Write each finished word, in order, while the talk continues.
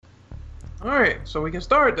Alright, so we can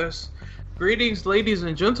start this. Greetings, ladies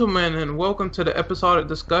and gentlemen, and welcome to the episodic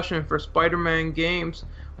discussion for Spider-Man games.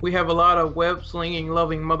 We have a lot of web-slinging,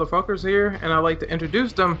 loving motherfuckers here, and I'd like to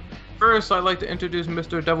introduce them. First, I'd like to introduce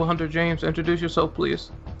Mr. Devil Hunter James. Introduce yourself, please.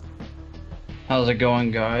 How's it going,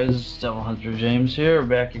 guys? Devil Hunter James here,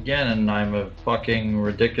 back again, and I'm a fucking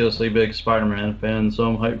ridiculously big Spider-Man fan, so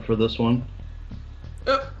I'm hyped for this one.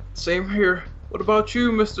 Yep, same here. What about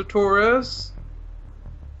you, Mr. Torres?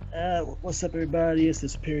 What's up, everybody? It's the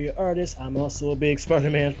Superior Artist. I'm also a big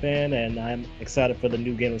Spider-Man fan, and I'm excited for the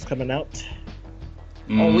new game that's coming out.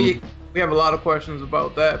 Oh, we have a lot of questions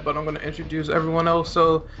about that, but I'm going to introduce everyone else.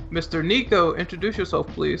 So, Mr. Nico, introduce yourself,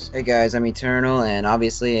 please. Hey guys, I'm Eternal, and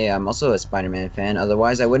obviously I'm also a Spider-Man fan,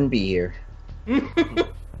 otherwise I wouldn't be here.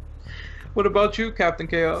 What about you, Captain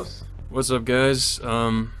Chaos? What's up, guys?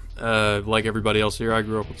 Like everybody else here, I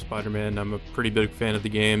grew up with Spider-Man. I'm a pretty big fan of the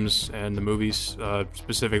games and the movies,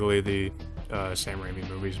 specifically the Sam Raimi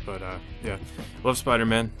movies. But yeah, love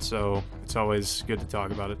Spider-Man, so it's always good to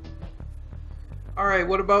talk about it. Alright,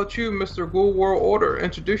 what about you, Mr. Ghoul World Order?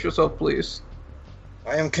 Introduce yourself, please.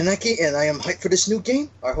 I am Kaneki, and I am hyped for this new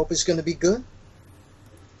game. I hope it's going to be good.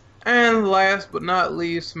 And last but not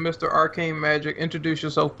least, Mr. Arcane Magic. Introduce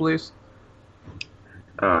yourself, please.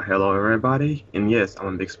 Hello everybody, and yes,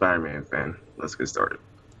 I'm a big Spider-Man fan. Let's get started.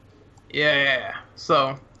 Yeah,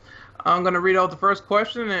 so I'm going to read off the first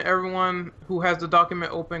question, and everyone who has the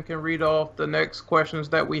document open can read off the next questions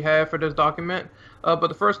that we have for this document. But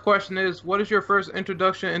the first question is, what is your first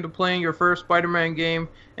introduction into playing your first Spider-Man game,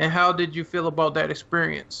 and how did you feel about that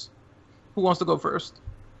experience? Who wants to go first?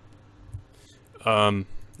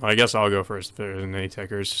 I guess I'll go first if there isn't any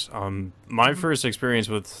takers. My first experience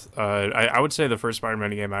with, I would say the first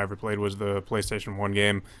Spider-Man game I ever played was the PlayStation 1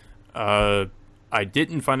 game. I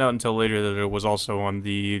didn't find out until later that it was also on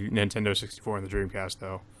the Nintendo 64 and the Dreamcast,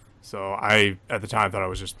 though. So I, at the time, thought it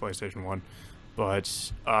was just PlayStation 1.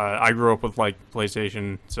 But I grew up with, like,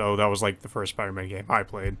 PlayStation, so that was, like, the first Spider-Man game I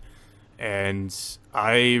played. And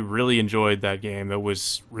I really enjoyed that game. It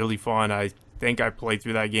was really fun. I think I played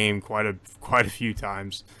through that game quite a few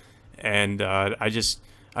times, and I just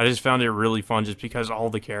found it really fun just because all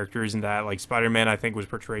the characters in that, like Spider-Man, I think was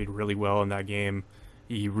portrayed really well in that game.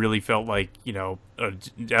 He really felt like, you know,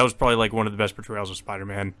 that was probably like one of the best portrayals of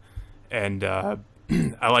Spider-Man, and I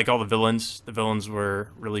like all the villains. The villains were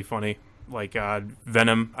really funny, like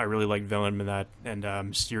Venom. I really liked Venom in that, and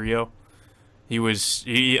Mysterio.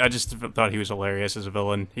 I just thought he was hilarious as a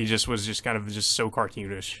villain. He just was just kind of just so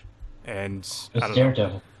cartoonish. And It's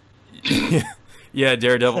Daredevil. Yeah,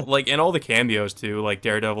 Daredevil. Like, and all the cameos too, like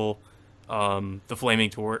Daredevil, the Flaming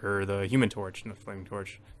Torch, or the Human Torch, not the Flaming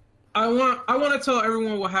Torch. I want to tell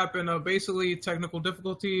everyone what happened. Basically, technical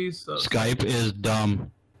difficulties. Skype is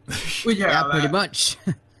dumb. Well, Yeah, pretty much.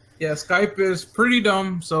 Yeah, Skype is pretty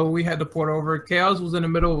dumb, so we had to port over. Chaos was in the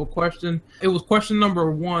middle of a question. It was question number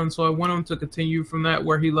 1, so I went on to continue from that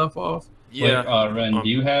where he left off. Yeah. Wait, Ren, do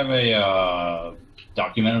you have a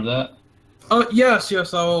document of that? Yes,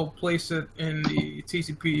 I'll place it in the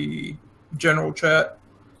TCP general chat.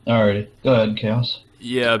 Alrighty, go ahead, Chaos.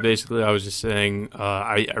 Yeah, basically, I was just saying,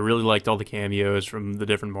 I really liked all the cameos from the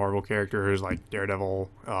different Marvel characters, like Daredevil,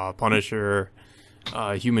 Punisher,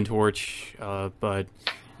 Human Torch, but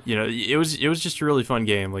you know, it was just a really fun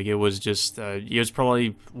game. Like, it was just, it was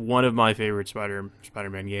probably one of my favorite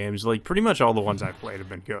Spider-Man games. Like, pretty much all the ones I've played have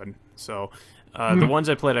been good. So, the ones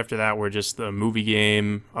I played after that were just the movie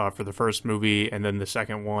game for the first movie, and then the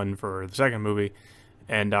second one for the second movie.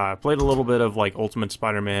 And I played a little bit of, like, Ultimate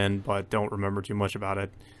Spider-Man, but don't remember too much about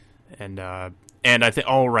it. And I think,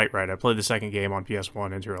 oh, right, I played the second game on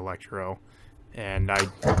PS1, Enter Electro. And I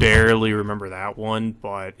barely remember that one,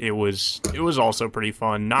 but it was also pretty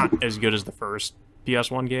fun. Not as good as the first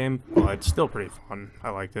PS1 game, but still pretty fun.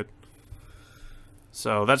 I liked it.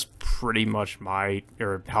 So that's pretty much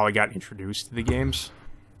how I got introduced to the games.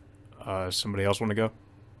 Somebody else want to go?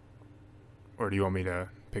 Or do you want me to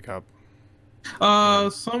pick up?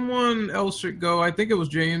 Someone else should go. I think it was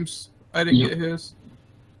James. I didn't get his.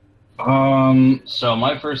 So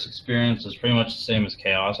my first experience is pretty much the same as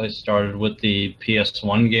Chaos. I started with the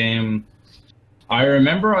PS1 game. I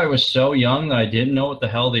remember I was so young that I didn't know what the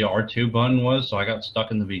hell the R2 button was, so I got stuck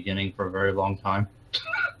in the beginning for a very long time.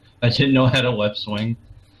 I didn't know how to left swing.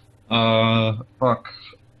 Fuck.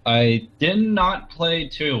 I did not play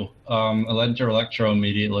 2, Enter Electro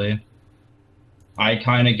immediately. I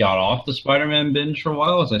kind of got off the Spider-Man binge for a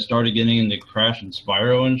while as I started getting into Crash and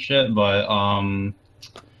Spyro and shit, but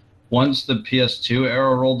once the PS2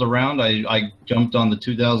 era rolled around, I jumped on the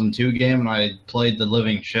 2002 game and I played the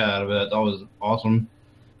living shit out of it. That was awesome.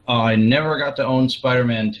 I never got to own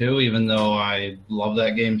Spider-Man 2, even though I love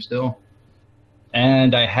that game still.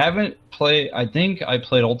 And I haven't played. I think I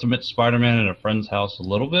played Ultimate Spider-Man at a friend's house a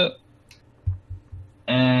little bit.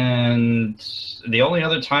 And the only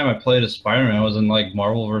other time I played as Spider-Man was in like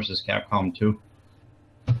Marvel vs. Capcom 2.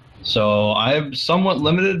 So I'm somewhat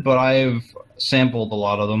limited, but I've sampled a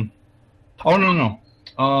lot of them. Oh no.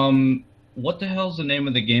 What the hell's the name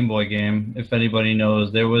of the Game Boy game? If anybody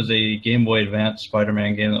knows, there was a Game Boy Advance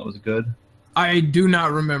Spider-Man game that was good. I do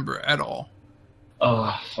not remember at all.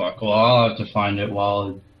 Oh fuck! Well, I'll have to find it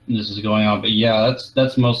while this is going on. But yeah,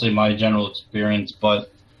 that's mostly my general experience.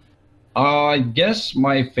 But I guess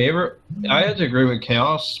my favorite, I had to agree with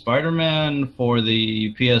Chaos. Spider-Man for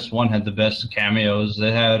the PS1 had the best cameos.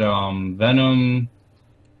 They had Venom,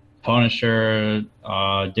 Punisher,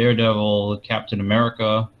 Daredevil, Captain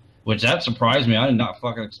America. Which that surprised me. I did not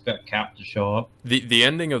fucking expect Cap to show up. The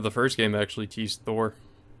ending of the first game actually teased Thor,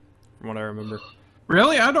 from what I remember.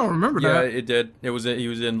 Really? I don't remember that. Yeah, it did. He was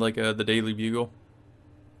in like the Daily Bugle.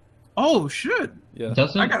 Oh shit! Yeah.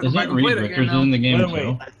 Isn't Reed Richards in the game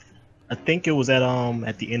too? I think it was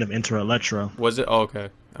at the end of Enter Electro. Was it? Oh, okay.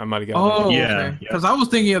 I might have got Oh, it. yeah. Because I was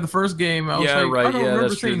thinking of the first game. I was yeah, like, right. I don't Yeah, remember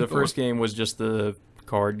that's true. seeing The Thor. first game was just the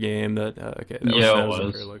card game that. Okay. That Yeah, was it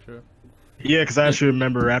was. Enter Electro. Yeah, because I actually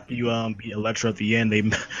remember after you beat Electro at the end,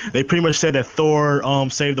 they pretty much said that Thor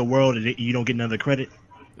saved the world and you don't get another credit.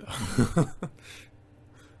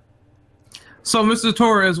 So, Mr.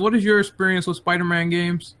 Torres, what is your experience with Spider-Man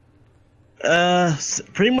games?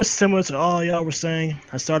 Pretty much similar to all y'all were saying.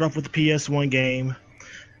 I started off with the PS1 game.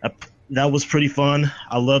 That was pretty fun.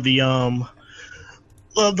 I love the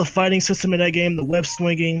fighting system in that game, the web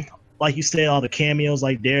swinging, like you said, all the cameos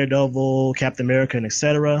like Daredevil, Captain America, and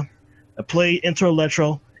etc. I played Enter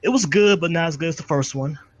Electro. It was good, but not as good as the first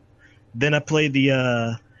one. Then I played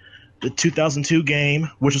the 2002 game,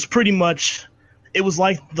 which was pretty much, it was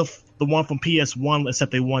like the one from PS1,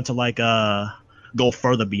 except they wanted to like go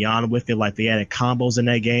further beyond with it. Like they added combos in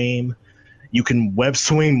that game. You can web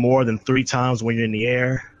swing more than 3 times when you're in the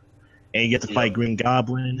air, and you get to fight Green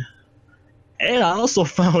Goblin. And I also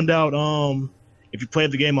found out if you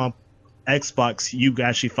played the game on Xbox, you could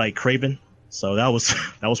actually fight Kraven. So that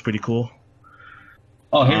was pretty cool.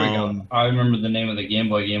 Oh, here we go. I remember the name of the Game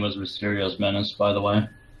Boy game was Mysterio's Menace, by the way.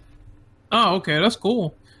 Oh, okay, that's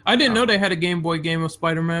cool. I didn't know they had a Game Boy game of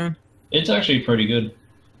Spider-Man. It's actually pretty good.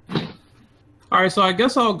 All right, so I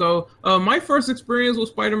guess I'll go. My first experience with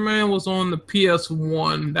Spider-Man was on the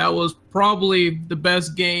PS1. That was probably the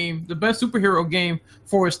best game, the best superhero game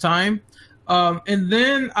for its time. And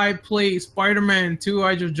then I played Spider-Man 2.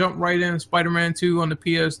 I just jumped right in Spider-Man 2 on the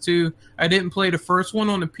PS2. I didn't play the first one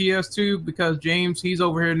on the PS2 because James, he's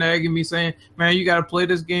over here nagging me saying, man, you got to play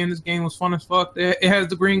this game. This game was fun as fuck. It has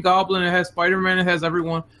the Green Goblin. It has Spider-Man. It has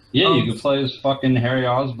everyone. Yeah, you can play as fucking Harry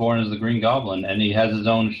Osborn as the Green Goblin, and he has his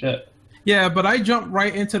own shit. Yeah, but I jumped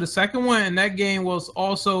right into the second one, and that game was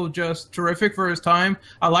also just terrific for its time.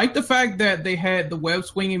 I like the fact that they had the web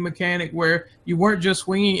swinging mechanic where you weren't just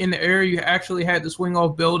swinging in the air, you actually had to swing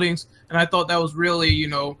off buildings, and I thought that was really,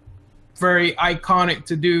 very iconic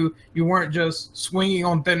to do. You weren't just swinging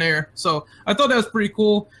on thin air. So I thought that was pretty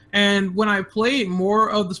cool. And when I played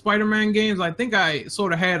more of the Spider-Man games, I think I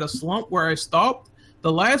sort of had a slump where I stopped.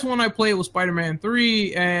 The last one I played was Spider-Man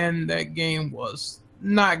 3, and that game was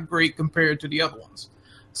not great compared to the other ones.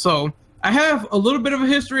 So I have a little bit of a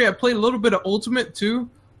history. I played a little bit of Ultimate too.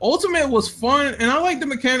 Ultimate was fun, and I like the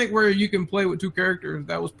mechanic where you can play with 2 characters.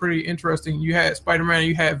 That was pretty interesting. You had Spider-Man and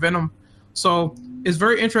you had Venom. So it's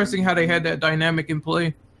very interesting how they had that dynamic in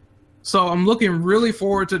play. So I'm looking really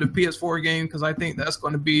forward to the PS4 game because I think that's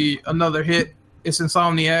going to be another hit. It's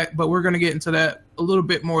Insomniac, but we're going to get into that a little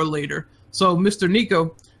bit more later. So Mr.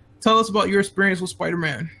 Nico, tell us about your experience with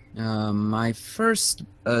Spider-Man. My first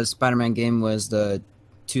Spider-Man game was the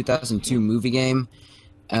 2002 movie game.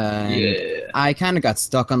 And I kind of got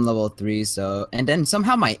stuck on level 3, and then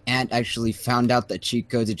somehow my aunt actually found out the cheat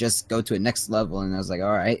code to just go to a next level, and I was like,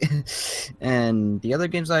 all right. And the other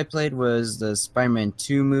games I played was the Spider-Man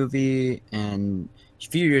 2 movie, and a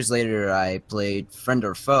few years later I played Friend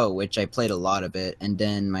or Foe, which I played a lot of it, and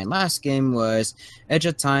then my last game was Edge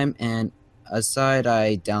of Time, and aside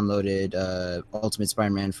I downloaded Ultimate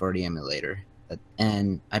Spider-Man for the emulator,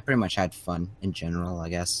 and I pretty much had fun in general, I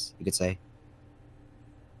guess you could say.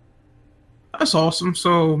 That's awesome.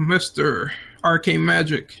 So, Mr. Arcane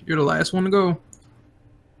Magic, you're the last one to go.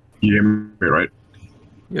 You hear me right?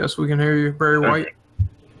 Yes, we can hear you. Very white.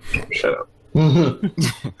 Shut up.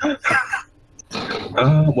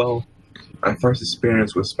 Well, my first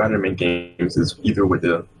experience with Spider-Man games is either with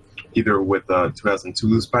the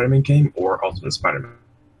 2002 Spider-Man game or Ultimate Spider-Man.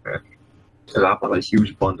 Because I bought a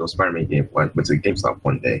huge bundle of Spider-Man game. Went to GameStop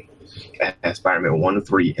one day. It had Spider-Man 1 to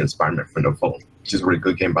 3 and Spider-Man Friend of Foe, which is a really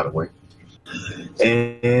good game, by the way.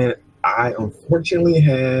 And I unfortunately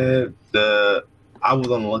had I was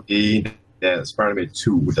unlucky that Spider-Man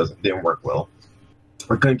 2 didn't work well.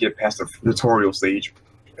 I couldn't get past the tutorial stage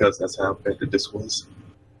because that's how bad the disc was.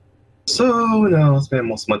 So, I spent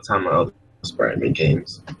most of my time on other Spider-Man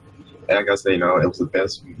games. And I gotta say, it was the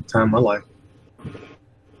best time of my life.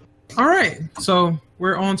 All right, so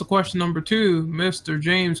we're on to question number 2. Mr.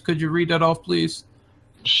 James, could you read that off, please?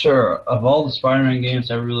 Sure. Of all the Spider-Man games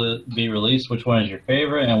to ever be released, which one is your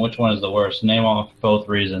favorite and which one is the worst? Name off both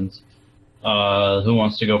reasons. Who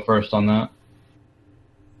wants to go first on that?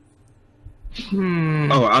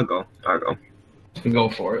 Oh, I'll go. Go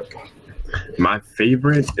for it. My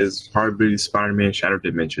favorite is probably Spider-Man Shattered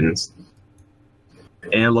Dimensions.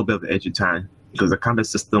 And a little bit of Edge of Time, because the combat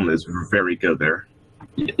system is very good there.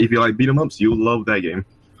 If you like beat 'em ups, you'll love that game.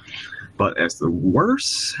 But as the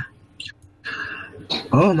worst,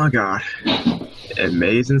 oh my god,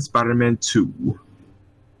 Amazing Spider-Man 2.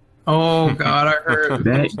 Oh god, I heard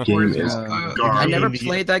That game is I garbage. never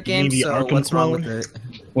played that game, maybe so Arkham what's wrong with clone? it?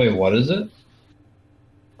 Wait, what is it?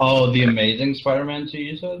 Oh, the Amazing Spider-Man 2,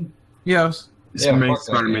 you said? Yes. It's Yeah, Amazing fuck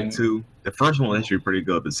that Spider-Man game. 2. The first one was actually pretty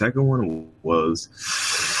good. The second one was...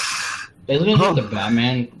 Isn't it just the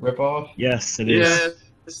Batman ripoff? Yes, it is.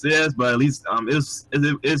 Yes, but at least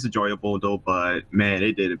it's enjoyable though. But man,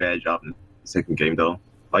 they did a bad job in the second game though.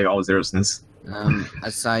 Like all seriousness.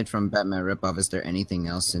 Aside from Batman ripoff, is there anything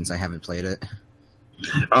else since I haven't played it?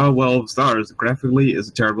 Well, stars graphically it's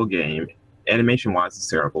a terrible game. Animation wise, it's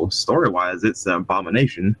terrible. Story wise, it's an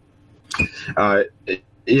abomination.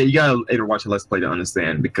 You gotta either watch a Let's Play to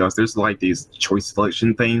understand, because there's like these choice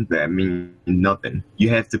selection things that mean nothing. You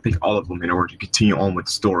have to pick all of them in order to continue on with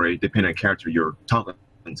the story, depending on the character you're talking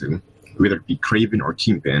to, whether it be Kraven or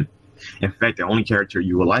Kingpin. In fact, the only character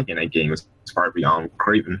you will like in that game is probably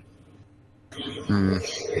Kraven.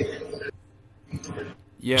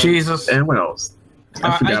 Yeah. Jesus. And what else?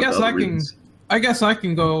 I forgot guess the I other can. reasons. I guess I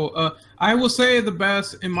can go. I will say the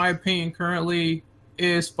best, in my opinion, currently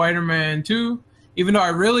is Spider-Man 2. Even though I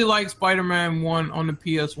really like Spider-Man 1 on the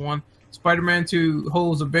PS1, Spider-Man 2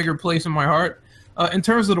 holds a bigger place in my heart. In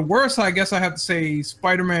terms of the worst, I guess I have to say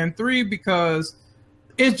Spider-Man 3, because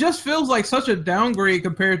it just feels like such a downgrade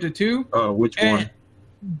compared to 2. Which one?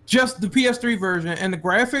 Just the PS3 version and the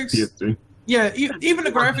graphics. PS3. Yeah, even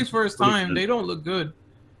the graphics for its time, they don't look good.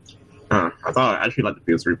 I thought I actually liked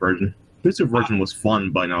the PS3 version. The PS3 version was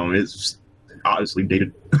fun, but no, it's obviously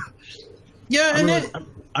dated. Yeah, and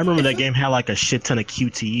I remember that game had like a shit ton of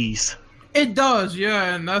QTEs. it does,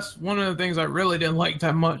 yeah, and that's one of the things I really didn't like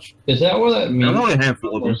that much. Is that what that means? There's only a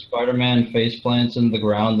handful of Where them. Spider-Man face plants in the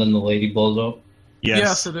ground and the lady blows up?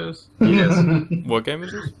 Yes, it is. Yes. What game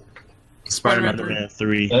is this? Spider-Man 3. Spider-Man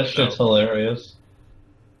 3. That shit's hilarious.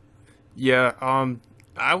 Yeah,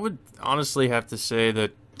 I would honestly have to say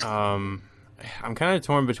that I'm kind of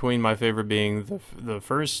torn between my favorite being the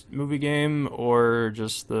first movie game or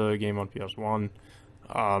just the game on PS1.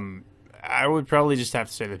 I would probably just have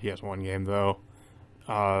to say the PS1 game though.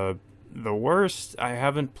 The worst, I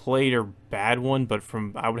haven't played a bad one, but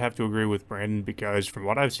I would have to agree with Brandon, because from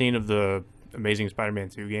what I've seen of the Amazing Spider-Man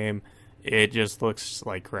 2 game, it just looks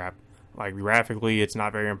like crap. Like, graphically, it's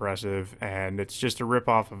not very impressive, and it's just a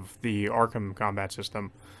rip-off of the Arkham combat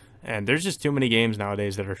system. And there's just too many games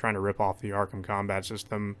nowadays that are trying to rip off the Arkham combat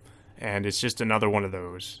system, and it's just another one of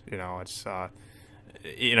those. It's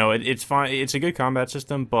fine. It's a good combat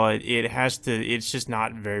system, but it's just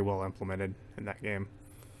not very well implemented in that game.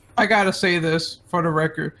 I gotta say this for the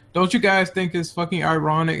record. Don't you guys think it's fucking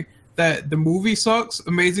ironic that the movie sucks,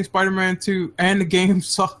 Amazing Spider-Man 2, and the game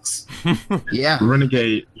sucks? Yeah.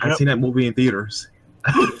 Renegade. I've seen that movie in theaters.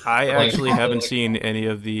 I actually haven't seen any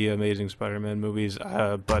of the Amazing Spider-Man movies,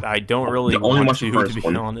 but I don't really only want watch the to first be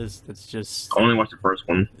one. honest. It's just I only watched the first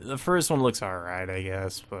one. the first one looks alright, I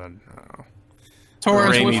guess, but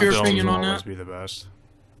Torrance, Raimi what's your films opinion will on always that? be the best.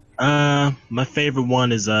 My favorite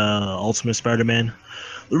one is Ultimate Spider-Man.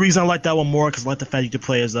 The reason I like that one more because I like the fact you could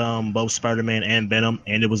play as both Spider-Man and Venom,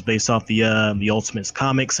 and it was based off the Ultimates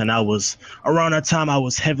comics. And I was around that time I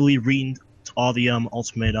was heavily reading all the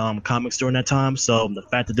Ultimate comics during that time. So the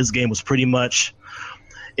fact that this game was pretty much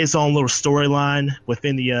its own little storyline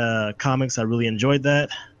within the comics, I really enjoyed that.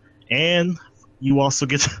 And you also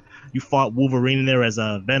you fought Wolverine in there as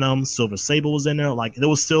Venom. Silver Sable was in there. Like, there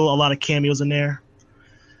was still a lot of cameos in there.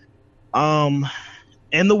 And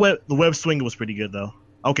the web swing was pretty good though.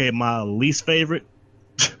 Okay, my least favorite,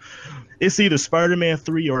 it's either Spider-Man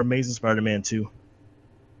 3 or Amazing Spider-Man 2,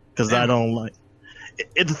 because I don't like.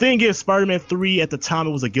 The thing is, Spider-Man 3 at the time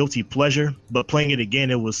it was a guilty pleasure, but playing it again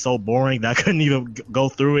it was so boring that I couldn't even go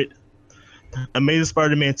through it. Amazing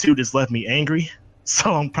Spider-Man 2 just left me angry,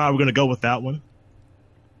 so I'm probably gonna go with that one.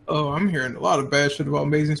 Oh, I'm hearing a lot of bad shit about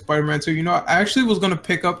Amazing Spider-Man 2. You know, I actually was gonna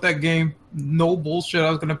pick up that game. No bullshit. I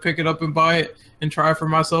was gonna pick it up and buy it and try it for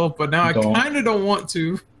myself, but now I kind of don't want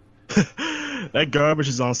to. That garbage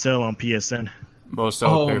is on sale on PSN. Most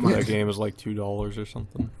I'll pay for that game is like $2 or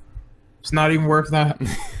something. It's not even worth that.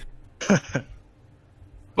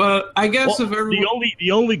 But I guess if everyone...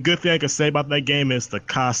 the only good thing I can say about that game is the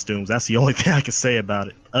costumes. That's the only thing I can say about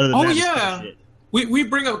it. Other than that, yeah, we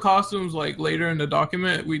bring up costumes like later in the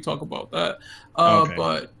document. We talk about that. Okay.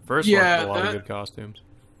 But first, yeah, a lot of good costumes.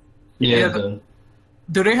 Yeah.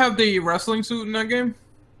 Do they have the wrestling suit in that game?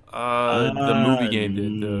 The movie game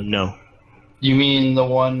did. No. You mean the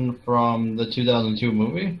one from the 2002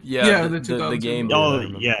 movie? Yeah, the game. Oh,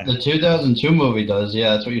 yeah. The 2002 movie does.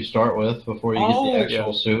 Yeah, that's what you start with before you get the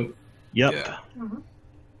actual suit. Yep. Yeah.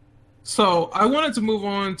 So I wanted to move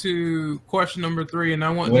on to question number 3, and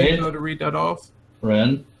I want Nico to read that off.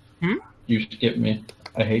 Ren, you skipped me.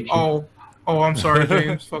 I hate you. Oh, I'm sorry,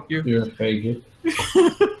 James. Fuck you. You're a faggot.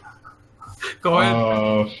 Go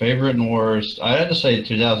ahead. Favorite and worst. I had to say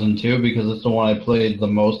 2002 because it's the one I played the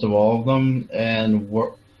most of all of them. And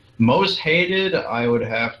most hated, I would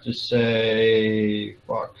have to say,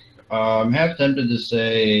 I'm half tempted to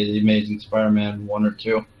say The Amazing Spider-Man 1 or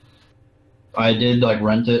 2. I did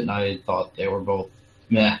rent it, and I thought they were both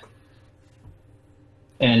meh.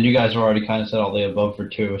 And you guys already kind of said all the above for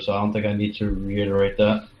 2, so I don't think I need to reiterate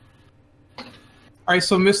that. All right,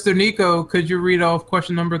 so Mr. Nico, could you read off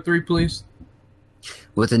question number 3, please?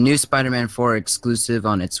 With a new Spider-Man 4 exclusive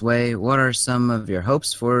on its way, what are some of your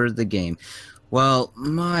hopes for the game? Well,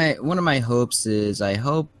 one of my hopes is I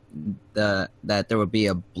hope that there will be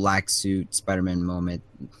a black suit Spider-Man moment,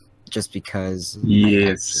 just because I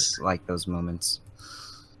just like those moments.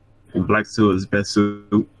 Black suit is best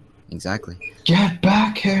suit. Exactly. Get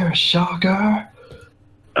back here, Shocker!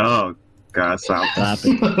 Oh God, stop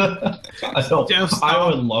it. I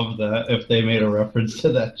would love that if they made a reference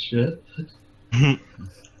to that shit.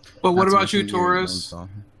 But what about you, Taurus?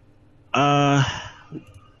 Let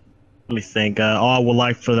me think. I would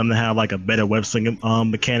like for them to have a better web swinging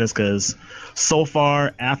mechanics, because so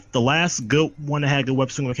far, after the last good one that had good web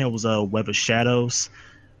swinging mechanics was Web of Shadows.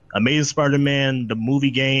 Amazing Spider-Man, the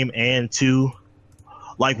movie game, and 2.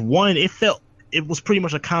 1, it was pretty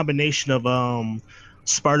much a combination of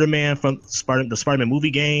Spider-Man from the Spider-Man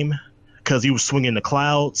movie game, because he was swinging the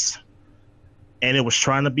clouds, and it was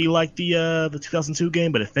trying to be like the 2002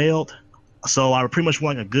 game, but it failed. So I pretty much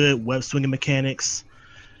want a good web swinging mechanics.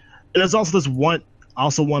 And there's also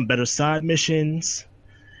one better side missions,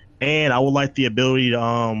 and I would like the ability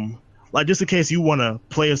to just in case you want to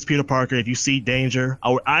play as Peter Parker, if you see danger,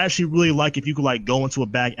 I actually really like if you could go into a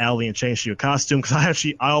back alley and change to your costume, because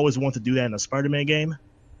I always want to do that in a Spider-Man game.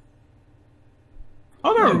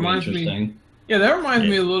 Oh, that reminds me. Yeah, that reminds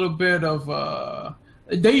me a little bit of.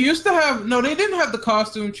 They used to have they didn't have the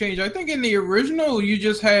costume change. I think in the original you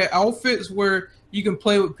just had outfits where you can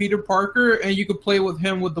play with Peter Parker and you can play with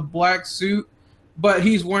him with the black suit, but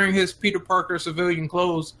he's wearing his Peter Parker civilian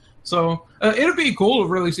clothes. So it'd be cool to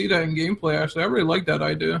really see that in gameplay. Actually, I really like that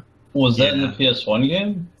idea. Was that in the PS1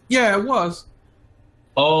 game? Yeah, it was.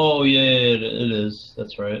 Oh yeah, it is.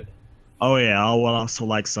 That's right. Oh yeah, I would also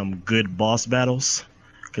like some good boss battles,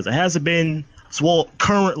 because it hasn't been. Well,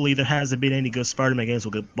 currently there hasn't been any good Spider-Man games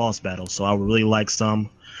with good boss battles, so I would really like some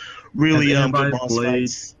really good boss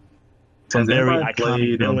fights. Some very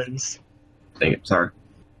iconic villains. Dang it, sorry.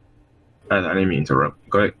 I didn't mean to interrupt.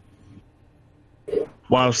 Go ahead.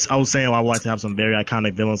 Well, I was saying I would like to have some very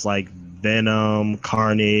iconic villains like Venom,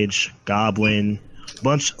 Carnage, Goblin,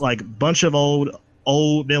 bunch of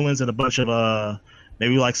old villains, and a bunch of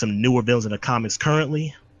maybe some newer villains in the comics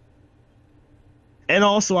currently. And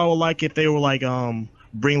also, I would like if they were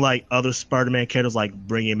bring other Spider-Man characters,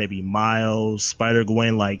 bring in maybe Miles,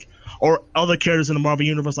 Spider-Gwen, or other characters in the Marvel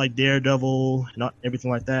Universe like Daredevil and everything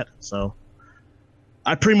like that. So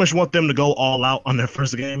I pretty much want them to go all out on their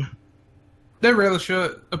first game. They really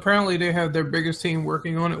should. Apparently, they have their biggest team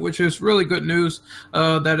working on it, which is really good news.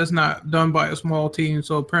 That it's not done by a small team.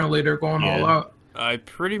 So apparently, they're going all out. I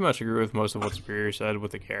pretty much agree with most of what Superior said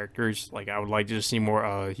with the characters. I would like to just see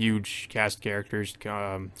more huge cast characters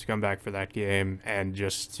to come back for that game, and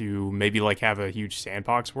just to maybe have a huge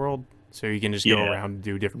sandbox world, so you can just go around and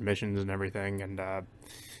do different missions and everything, and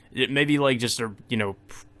maybe just a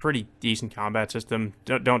pretty decent combat system.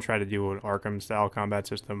 Don't try to do an Arkham style combat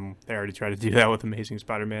system. They already tried to do that with Amazing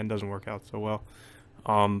Spider-Man. Doesn't work out so well.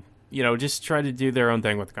 just try to do their own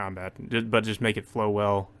thing with combat, but just make it flow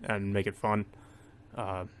well and make it fun.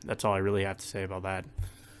 That's all I really have to say about that.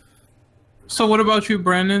 So what about you,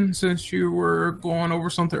 Brandon? Since you were going over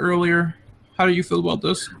something earlier, how do you feel about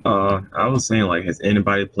this? I was saying, like, has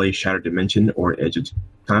anybody played Shattered Dimension or Edge of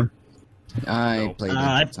Time? I played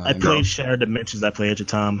I played Shattered Dimensions. I played Edge of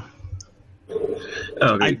Time.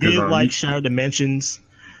 I did like Shattered Dimensions.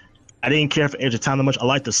 I didn't care for Edge of Time that much. I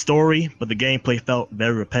liked the story, but the gameplay felt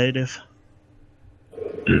very repetitive.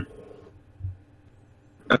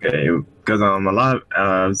 Okay, because a lot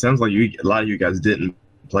of sounds like a lot of you guys didn't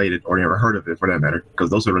play it or never heard of it, for that matter. Because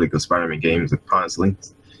those are really good Spider-Man games, honestly.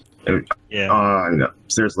 Yeah.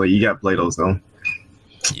 Seriously, you got to play those though.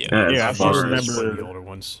 Yeah, I still remember the older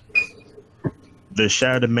ones. The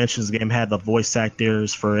Shattered Dimensions game had the voice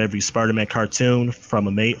actors for every Spider-Man cartoon from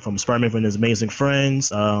Spider-Man and His Amazing Friends,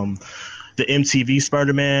 the MTV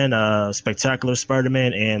Spider-Man, Spectacular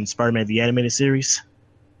Spider-Man, and Spider-Man the Animated Series.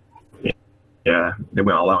 Yeah, they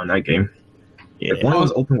went all out in that game. Yeah. One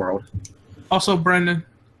was open world. Also, Brendan,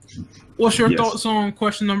 what's your thoughts on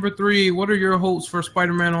question number 3? What are your hopes for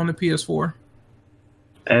Spider-Man on the PS4?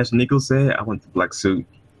 As Nico said, I want the black suit.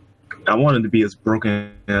 I want it to be as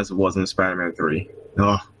broken as it was in Spider-Man 3.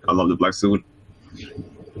 Oh, I love the black suit.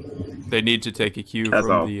 They need to take a cue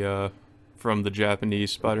from the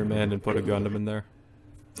Japanese Spider-Man and put a Gundam in there.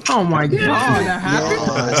 Oh my God, that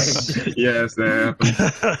happened? Yes, that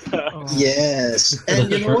happened. Yes.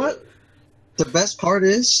 And you know what? The best part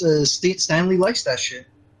is Stanley likes that shit.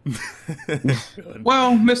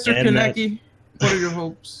 Well, Mr. Kaneki, what are your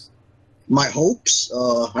hopes? My hopes?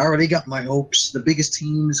 I already got my hopes. The biggest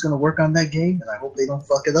team is going to work on that game, and I hope they don't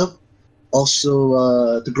fuck it up.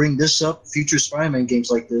 Also, to bring this up, future Spider-Man games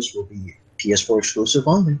like this will be PS4 exclusive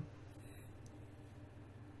only.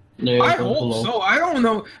 Yeah, I hope so. I don't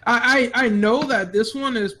know. I know that this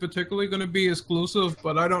one is particularly going to be exclusive,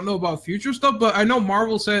 but I don't know about future stuff. But I know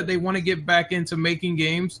Marvel said they want to get back into making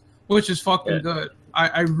games, which is fucking good.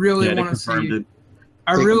 I really want to see it.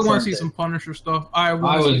 I really want to see some Punisher stuff. I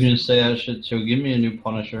was going to say that shit too. Give me a new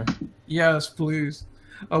Punisher. Yes, please.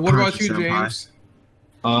 What about you, James?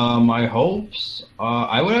 My hopes?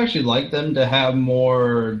 I would actually like them to have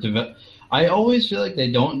more... I always feel like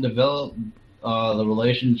they don't develop the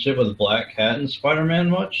relationship with Black Cat and Spider-Man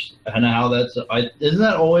much. And how that's... isn't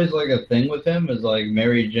that always like a thing with him? Is like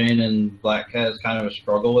Mary Jane and Black Cat is kind of a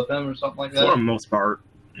struggle with him or something like that? For the most part.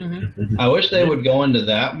 Mm-hmm. I wish they would go into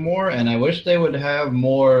that more, and I wish they would have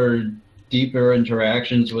more deeper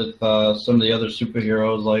interactions with some of the other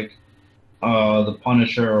superheroes, like the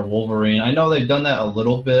Punisher or Wolverine. I know they've done that a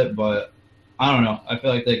little bit, but I don't know. I feel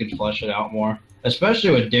like they could flesh it out more,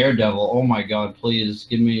 especially with Daredevil. Oh my God, please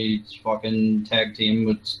give me fucking tag team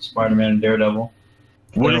with Spider-Man and Daredevil.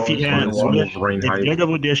 What if he had? If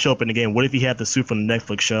Daredevil did show up in the game, what if he had the suit from the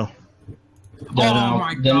Netflix show?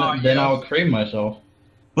 Then I'll cream myself.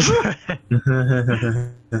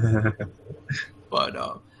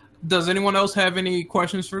 But does anyone else have any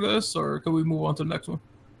questions for this, or could we move on to the next one?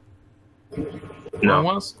 No. Going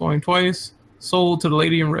once, going twice. Sold to the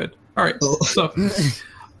lady in red. All right, so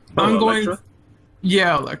I'm going. Electra?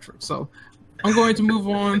 Yeah, Electric. So I'm going to move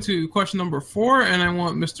on to question number 4, and I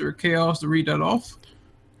want Mr. Chaos to read that off.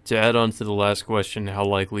 To add on to the last question, how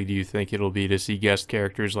likely do you think it'll be to see guest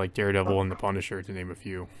characters like Daredevil and the Punisher, to name a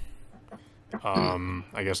few?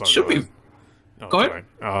 I guess I'll Should go be. Go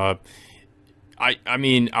ahead. I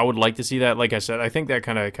mean, I would like to see that. Like I said, I think that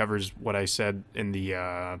kind of covers what I said in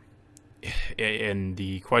the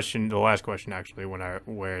question, the last question actually,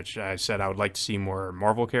 which I said I would like to see more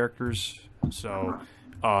Marvel characters. So,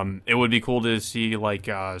 it would be cool to see like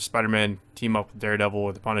Spider-Man team up with Daredevil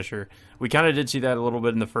with the Punisher. We kind of did see that a little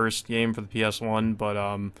bit in the first game for the PS1, but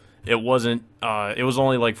it wasn't. It was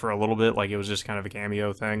only like for a little bit. Like it was just kind of a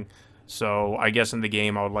cameo thing. So I guess in the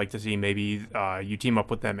game, I would like to see maybe you team up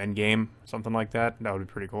with them in game, something like that. That would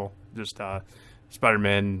be pretty cool. Just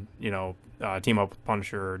Spider-Man, team up with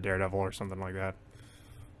Punisher or Daredevil or something like that.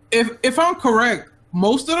 If I'm correct,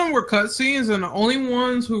 most of them were cutscenes, and the only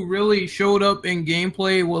ones who really showed up in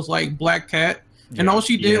gameplay was like Black Cat, and all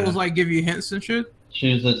she did was like give you hints and shit.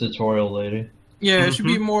 She was the tutorial lady. Yeah, it should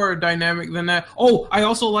be more dynamic than that. Oh, I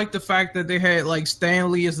also like the fact that they had like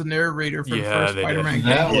Stan Lee as the narrator for the first Spider-Man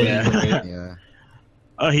game.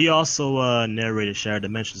 He also narrated Shattered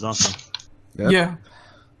Dimensions also. Yep. Yeah.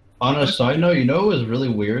 On a side note, it was really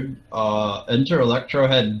weird? Enter Electro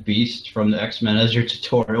had Beast from the X-Men as your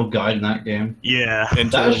tutorial guide in that game. Yeah.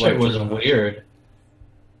 That shit was weird.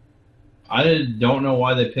 I don't know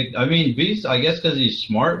why they picked... I mean, Beast, I guess because he's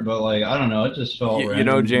smart, but, like, I don't know. It just felt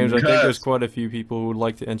random. James, I think there's quite a few people who would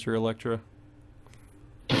like to enter Elektra.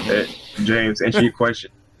 James, answer your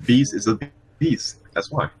question. Beast is a beast.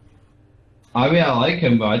 That's why. I mean, I like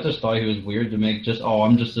him, but I just thought he was weird to make just, oh,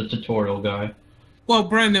 I'm just a tutorial guy. Well,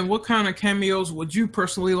 Brandon, what kind of cameos would you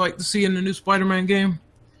personally like to see in the new Spider-Man game?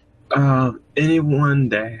 Anyone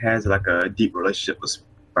that has like a deep relationship with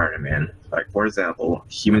Spider-Man, like for example,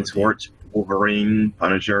 Human Torch, Wolverine,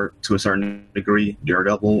 Punisher to a certain degree,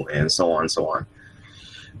 Daredevil, and so on and so on.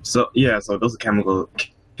 So yeah, so those are cameos.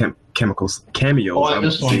 Oh, I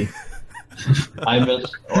missed one. I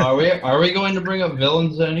missed. Are we going to bring up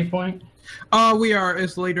villains at any point? We are.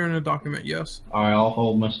 It's later in the document. Yes. All right, I'll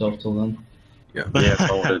hold myself till then. Yeah. Yeah.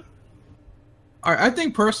 So All right, I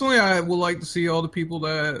think personally, I would like to see all the people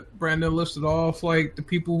that Brandon listed off, like the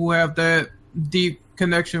people who have that deep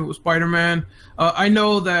connection with Spider-Man. I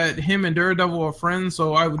know that him and Daredevil are friends,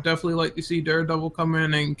 so I would definitely like to see Daredevil come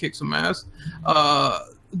in and kick some ass.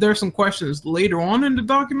 There's some questions later on in the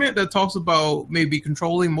document that talks about maybe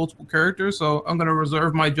controlling multiple characters, so I'm going to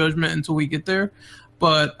reserve my judgment until we get there.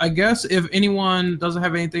 But I guess if anyone doesn't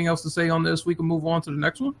have anything else to say on this, we can move on to the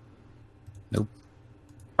next one. Nope.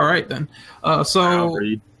 All right, then. So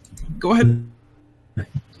go ahead.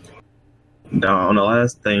 Now, on the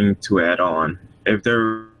last thing to add on, if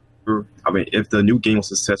the new game was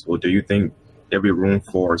successful, do you think there'd be room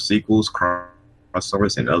for sequels,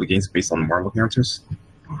 crossovers, and other games based on Marvel characters?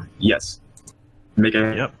 Yes. Make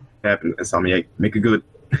it happen, Insomniac. Make it good.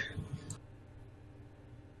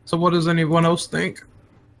 So what does anyone else think?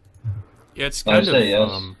 Yeah, it's kind of...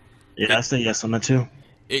 yes. Yeah, I say yes on that too.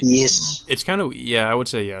 Yes. It's kind of... Yeah, I would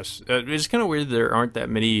say yes. It's kind of weird there aren't that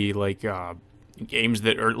many, like, games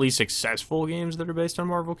that... Or at least successful games that are based on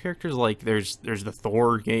Marvel characters. Like, there's the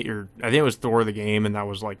Thor game... Or I think it was Thor the game, and that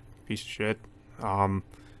was, like, a piece of shit.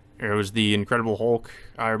 It was the Incredible Hulk.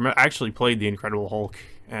 I actually played the Incredible Hulk,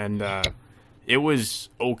 and it was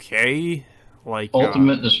okay. Like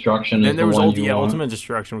Ultimate Destruction. Then there was the one Ultimate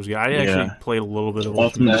Destruction was good. I actually played a little bit of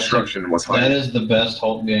Ultimate Destruction was that is the best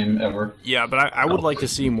Hulk game ever. Yeah, but I would like to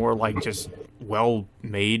see more like just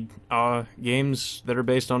well-made games that are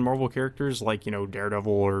based on Marvel characters, like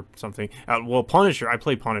Daredevil or something. Well, Punisher. I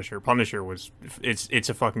played Punisher. Punisher was it's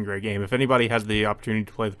a fucking great game. If anybody has the opportunity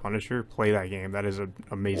to play the Punisher, play that game. That is an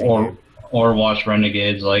amazing game. Or watch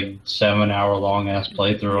Renegade's like 7-hour long ass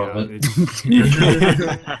playthrough of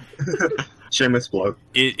it. Shameless plug.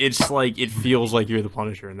 It's like it feels like you're the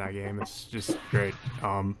Punisher in that game. It's just great.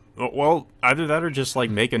 Well, either that or just like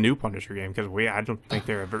make a new Punisher game, because I don't think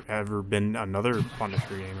there ever been another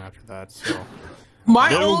Punisher game after that. So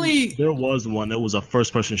there was one that was a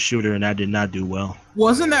first-person shooter, and that did not do well.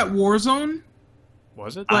 Wasn't that Warzone?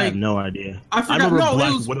 Was it? I have no idea. I forgot. remember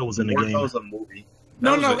Black Widow was in the game. That was a movie.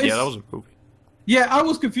 That was a movie. Yeah, I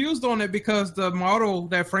was confused on it because the model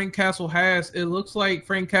that Frank Castle has, it looks like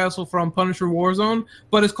Frank Castle from Punisher Warzone,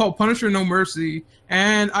 but it's called Punisher No Mercy.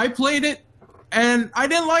 And I played it, and I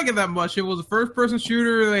didn't like it that much. It was a first-person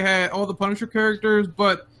shooter. They had all the Punisher characters,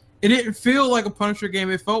 but it didn't feel like a Punisher game.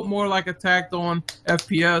 It felt more like a tacked-on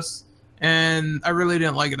FPS, and I really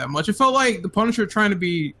didn't like it that much. It felt like the Punisher trying to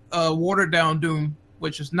be watered-down Doom,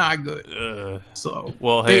 which is not good. So,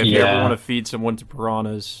 well, hey, if you ever want to feed someone to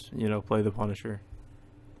piranhas, play the Punisher.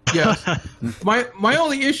 Yes. My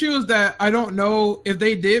only issue is that I don't know if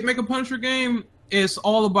they did make a Punisher game. It's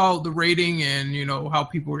all about the rating and how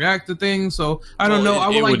people react to things. So I don't know. I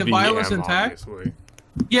would like the violence intact. Obviously.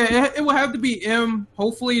 Yeah, it would have to be M.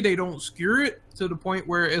 Hopefully they don't skewer it to the point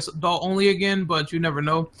where it's adult only again, but you never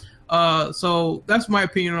know. So that's my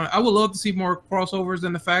opinion on it. I would love to see more crossovers,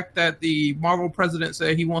 and the fact that the Marvel president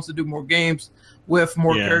said he wants to do more games with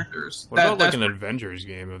more characters. What about like an Avengers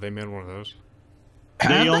game? Have they made one of those?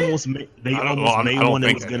 They almost made one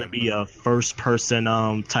that was going to be a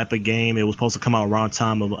first-person type of game. It was supposed to come out around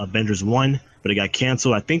time of Avengers 1, but it got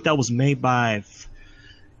canceled. I think that was made by...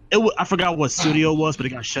 I forgot what studio it was, but it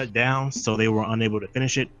got shut down, so they were unable to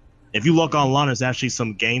finish it. If you look online, there's actually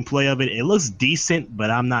some gameplay of it. It looks decent, but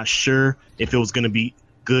I'm not sure if it was going to be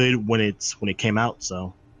good when it came out.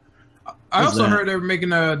 So, I also heard they were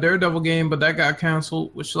making a Daredevil game, but that got canceled,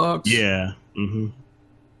 which sucks. Yeah. Mm-hmm.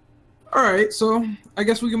 All right, so I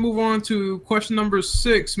guess we can move on to question number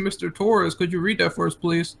 6, Mr. Torres. Could you read that for us,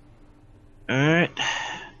 please? All right.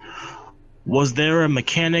 Was there a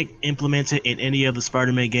mechanic implemented in any of the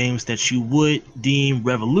Spider-Man games that you would deem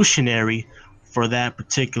revolutionary for that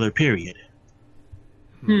particular period?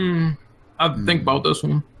 I think about this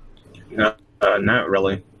one. No, not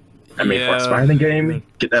really. I mean, for a Spider-Man game,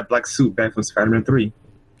 get that black suit back from Spider-Man 3.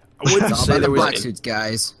 I wouldn't say there was black suits,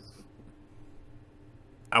 guys.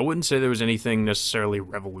 I wouldn't say there was anything necessarily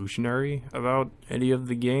revolutionary about any of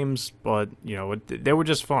the games, but they were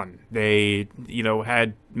just fun. They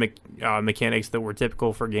had mechanics that were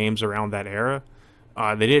typical for games around that era.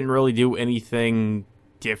 They didn't really do anything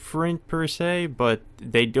different per se, but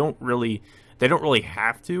they don't really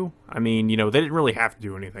have to. I mean, they didn't really have to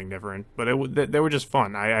do anything different, but they were just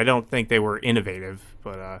fun. I don't think they were innovative,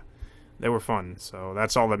 but they were fun. So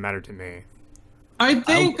that's all that mattered to me. I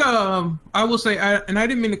think I will say, and I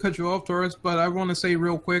didn't mean to cut you off, Taurus, but I want to say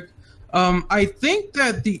real quick. I think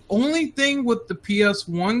that the only thing with the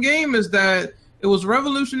PS1 game is that it was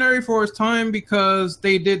revolutionary for its time because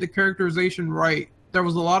they did the characterization right. There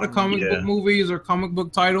was a lot of comic book movies or comic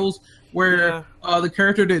book titles where the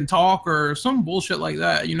character didn't talk or some bullshit like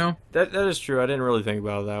that, That is true. I didn't really think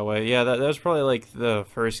about it that way. Yeah, that was probably like the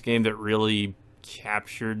first game that really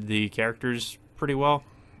captured the characters pretty well.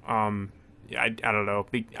 I don't know.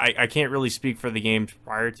 I can't really speak for the games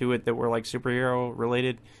prior to it that were like superhero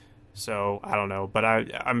related, so I don't know. But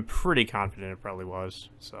I'm pretty confident it probably was.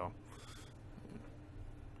 So.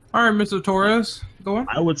 All right, Mr. Torres, go on.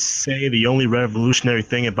 I would say the only revolutionary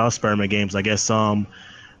thing about Spider-Man games, I guess,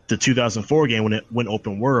 the 2004 game when it went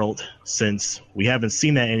open world, since we haven't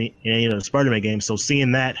seen that in any of the Spider-Man games. So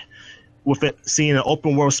seeing that, seeing an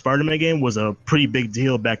open world Spider-Man game was a pretty big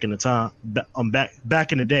deal back in the time,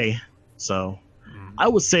 back in the day. So I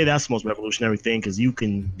would say that's the most revolutionary thing because you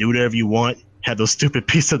can do whatever you want. Have those stupid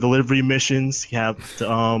pizza delivery missions. You have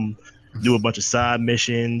to do a bunch of side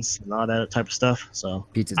missions and all that type of stuff. So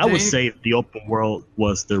I would say the open world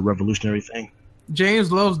was the revolutionary thing.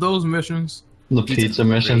 James loves those missions. The pizza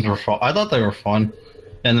missions were fun. I thought they were fun,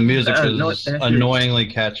 and the music was annoyingly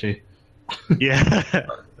catchy. Yeah.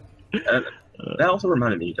 That also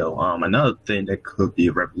reminded me, though, another thing that could be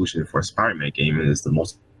a revolution for a Spider-Man game is the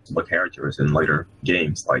multiple characters in later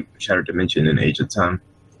games, like Shattered Dimension and Age of Time.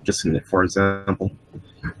 Just in it, for example,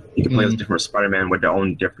 you can play as different Spider-Man with their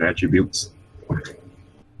own different attributes.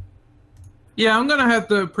 Yeah, I'm gonna have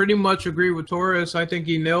to pretty much agree with Taurus. I think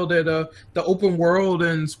he nailed it. The open world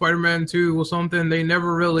in Spider-Man 2 was something they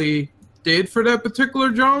never really did for that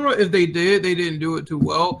particular genre. If they did, they didn't do it too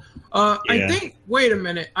well. I think. Wait a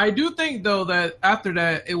minute. I do think though that after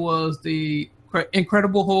that it was the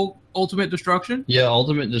Incredible Hulk Ultimate Destruction. Yeah,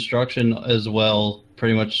 Ultimate Destruction as well.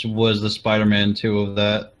 Pretty much was the Spider-Man 2 of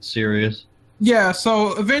that series. Yeah,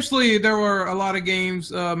 so eventually there were a lot of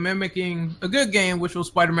games mimicking a good game, which was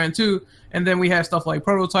Spider-Man 2, and then we had stuff like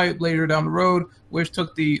Prototype later down the road, which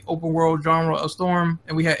took the open world genre of Storm,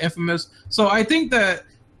 and we had Infamous. So I think that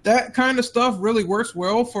kind of stuff really works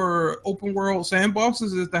well for open world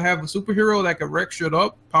sandboxes, is to have a superhero that can wreck shit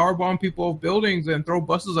up, powerbomb people off buildings, and throw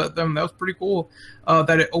buses at them. That was pretty cool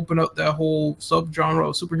that it opened up that whole subgenre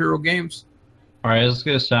of superhero games. All right, this is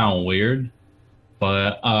going to sound weird.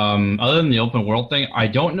 But other than the open world thing, I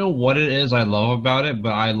don't know what it is I love about it,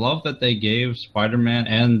 but I love that they gave Spider-Man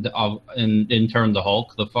and in turn the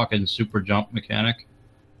Hulk the fucking super jump mechanic.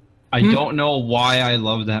 I don't know why I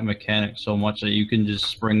love that mechanic so much that you can just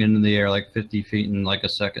spring into the air like 50 feet in like a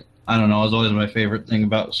second. I don't know. It's always my favorite thing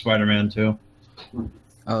about Spider-Man 2.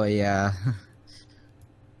 Oh yeah.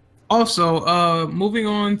 Also, moving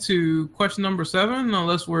on to question number 7.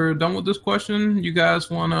 Unless we're done with this question, you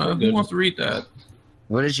guys wanna? Who wants to read that?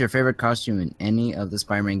 What is your favorite costume in any of the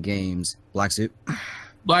Spider-Man games? Black suit.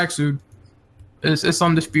 Black suit. It's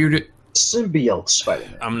undisputed. Symbiote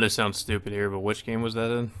Spider-Man. I'm gonna sound stupid here, but which game was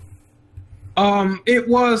that in? It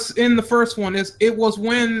was in the first one. It was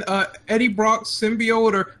when Eddie Brock's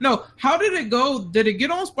symbiote, or no? How did it go? Did it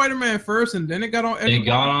get on Spider-Man first, and then it got on Eddie? It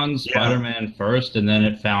got on Spider-Man first, and then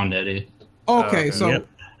it found Eddie. Okay, so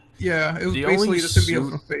yeah, it was basically the symbiote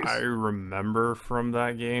from space. I remember from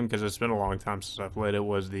that game, because it's been a long time since I played it,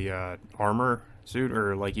 was the armor suit,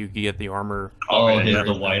 or like you could get the armor. Oh,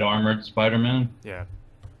 the white armored Spider-Man. Yeah.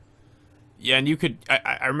 Yeah, and you could.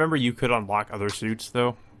 I remember you could unlock other suits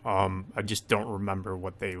though. I just don't remember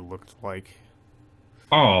what they looked like.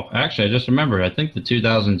 Oh, actually, I just remembered. I think the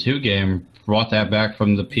 2002 game brought that back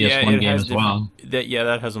from the PS1 game as well.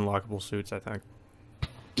 That has unlockable suits, I think.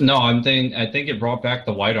 No, I think it brought back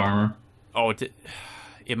the white armor. Oh, it did.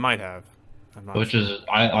 It might have. I'm not Which sure. is,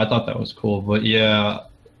 I thought that was cool, but yeah.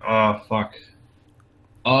 Fuck.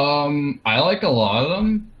 I like a lot of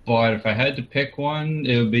them, but if I had to pick one,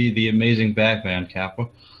 it would be the Amazing Batman Kappa.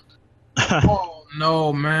 Oh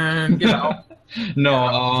no, man! Get out.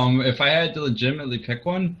 No, if I had to legitimately pick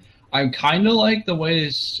one, I kind of like the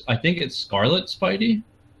way I think it's Scarlet Spidey.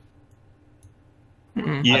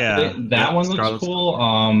 Yeah, that one looks Scarlet's cool.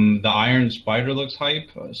 The Iron Spider looks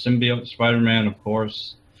hype. Symbiote Spider-Man, of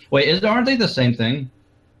course. Wait, aren't they the same thing?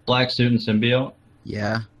 Black suit and symbiote.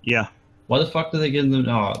 Yeah. Yeah. Why the fuck do they give them?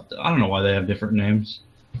 Oh, I don't know why they have different names.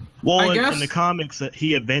 Well, I guess- in the comics,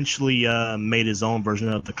 he eventually made his own version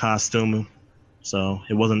of the costume, so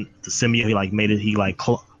it wasn't the symbiote. He like made it. He like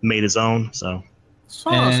made his own. So. So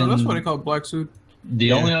that's And- what they call black suit. The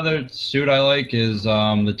Yeah. only other suit I like is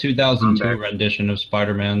the 2002 I'm back. rendition of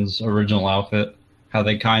Spider-Man's original outfit. How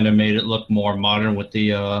they kind of made it look more modern with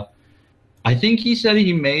the. I think he said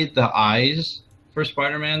he made the eyes for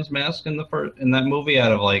Spider-Man's mask in that movie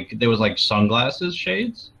out of like there was like sunglasses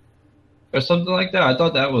shades or something like that. I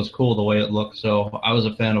thought that was cool the way it looked, so I was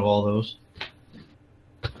a fan of all those.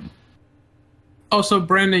 Also,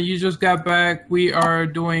 Brandon, you just got back. We are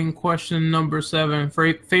doing question number 7.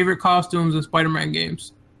 Favorite costumes in Spider-Man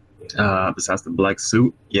games. Besides the black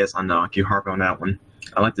suit, yes, I know. I keep harping on that one.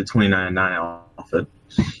 I like the 2099 outfit.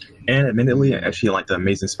 And admittedly, I actually like the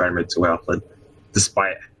Amazing Spider-Man 2 outfit,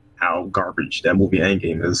 despite how garbage that movie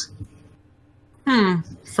Endgame is.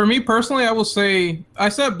 For me personally, I will say, I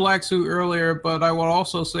said black suit earlier, but I will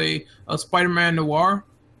also say a Spider-Man Noir.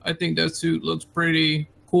 I think that suit looks pretty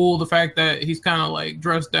cool. The fact that he's kind of like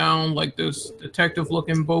dressed down like this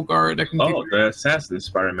detective-looking Bogart that can Oh, the Assassin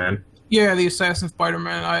Spider-Man. Yeah, the Assassin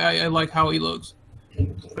Spider-Man. I like how he looks.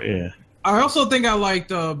 Yeah. I also think I liked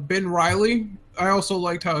Ben Reilly. I also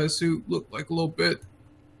liked how his suit looked like a little bit.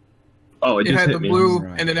 Oh, it It just had hit the me. blue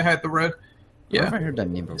Right. and then it had the red. Yeah. Yeah. I heard that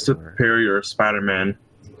name before. Superior Spider-Man.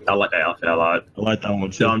 I like that outfit a lot. I like that one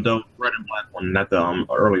too. The red and black one, not the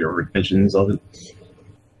earlier renditions of it.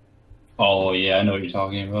 Oh yeah, I know what you're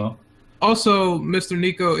talking about. Also, Mr.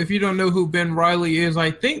 Nico, if you don't know who Ben Reilly is,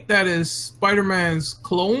 I think that is Spider-Man's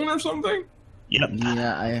clone or something. Yep.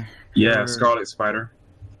 Yeah, Yeah, Or- Scarlet Spider.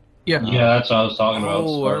 Yeah. Yeah, that's what I was talking about.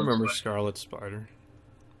 Oh, I Scarlet remember Spider. Scarlet Spider.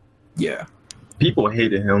 Yeah. People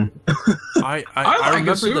hated him. I like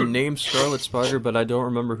remember his the suit. name Scarlet Spider, but I don't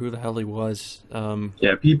remember who the hell he was.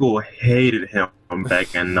 Yeah, people hated him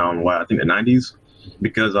back in I think the 90s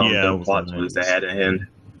because Yeah, it the was plot the twists they 90s. had in him.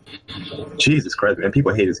 Jesus Christ, man!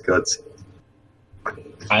 People hate his guts.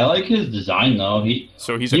 I like his design though.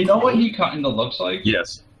 So he's a You know what clone? he kind of looks like?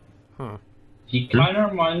 Yes. He kind of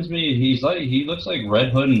reminds me. He looks like Red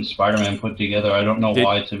Hood and Spider-Man put together. I don't know Did-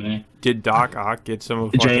 why to me. Did Doc Ock get some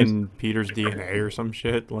of James. fucking Peter's DNA or some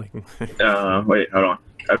shit? Like, Wait, hold on.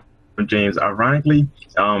 James, ironically,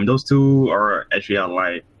 those two are actually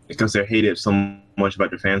alike because they're hated so much by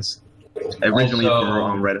the fans. Originally Also-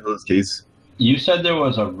 for Red Hood's case. You said there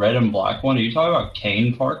was a red and black one. Are you talking about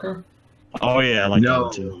Kane Parker? Oh yeah, I like that No,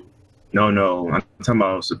 one too. no. I'm talking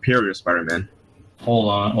about Superior Spider-Man. Hold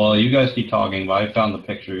on. Well, you guys keep talking, but I found the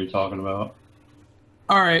picture you're talking about.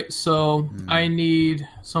 All right, so I need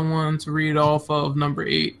someone to read off of number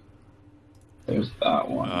 8. There's that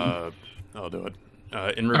one. I'll do it.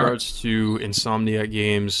 In regards to Insomniac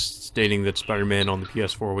Games stating that Spider-Man on the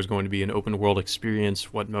PS4 was going to be an open-world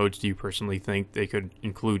experience, what modes do you personally think they could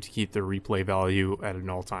include to keep the replay value at an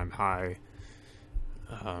all-time high?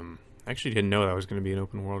 I actually didn't know that was going to be an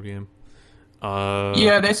open-world game.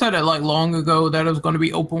 Yeah, they said it like long ago that it was going to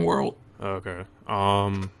be open world. Okay.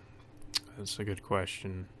 That's a good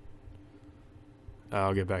question.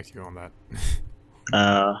 I'll get back to you on that.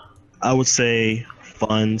 I would say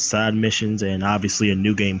fun side missions and obviously a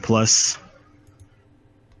new game plus.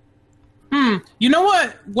 You know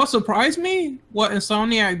what surprised me? What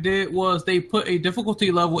Insomniac did was they put a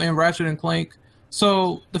difficulty level in Ratchet and Clank.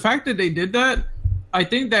 So the fact that they did that, I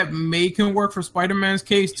think that can work for Spider-Man's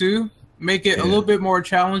case too. Make it a little bit more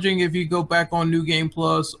challenging if you go back on New Game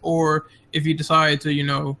Plus, or if you decide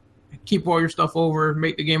to, keep all your stuff over,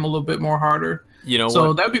 make the game a little bit more harder. You know So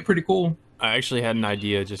what? that'd be pretty cool. I actually had an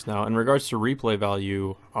idea just now in regards to replay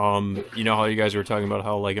value. You know how you guys were talking about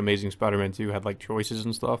how like Amazing Spider-Man 2 had like choices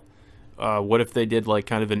and stuff. What if they did like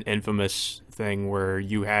kind of an infamous thing where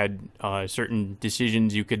you had certain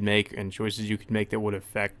decisions you could make and choices you could make that would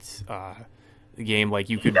affect the game? Like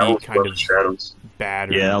you could That be was kind Web of of Shadows. bad.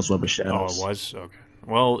 Or, Yeah, that was Web of Oh, Shadows. it was okay.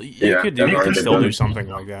 Well, you Yeah, could that you already could been still done. do something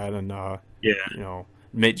like that, and Yeah.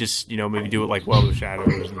 maybe do it like Web of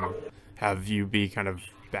Shadows and have you be kind of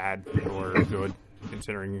bad or good,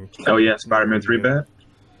 considering. Oh yeah, Spider-Man 3 bad.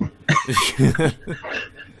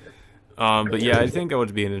 But yeah, I think that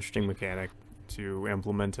would be an interesting mechanic to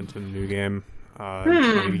implement into the new game.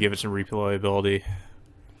 Maybe give it some replayability.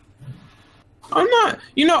 I'm not,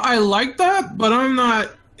 I like that, but I'm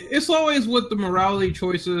not. It's always with the morality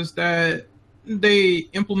choices that they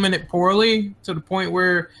implement it poorly to the point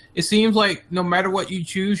where it seems like no matter what you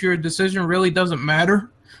choose, your decision really doesn't matter.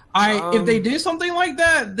 If they did something like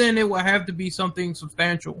that, then it would have to be something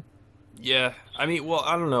substantial. Yeah, I mean, well,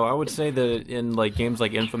 I don't know. I would say that in like games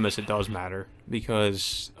like Infamous, it does matter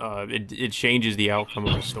because it changes the outcome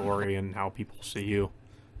of the story and how people see you.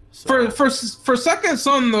 So, For Second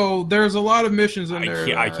Son though, there's a lot of missions in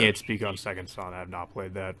there. I can't speak on Second Son. I have not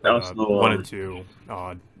played that. Also, 1 and 2,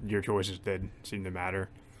 your choices did seem to matter.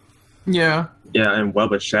 Yeah. Yeah, and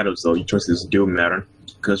Web of Shadows, though, your choices do matter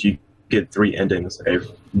because you get 3 endings: a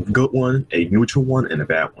good one, a neutral one, and a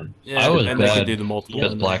bad one. Yeah, I was and bad they could do the multiple.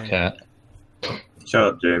 Just Black Cat. Shut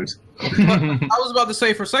up, James. I was about to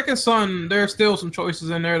say, for Second Son, there's still some choices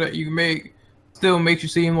in there that you can make. Still makes you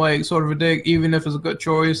seem like sort of a dick, even if it's a good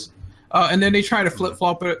choice. And then they try to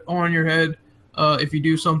flip-flop it on your head. If you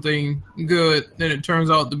do something good, then it turns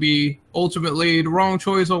out to be ultimately the wrong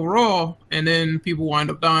choice overall, and then people wind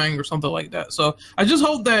up dying or something like that. So I just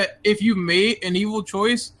hope that if you made an evil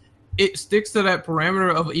choice, it sticks to that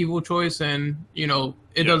parameter of evil choice, and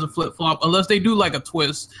it doesn't flip-flop unless they do like a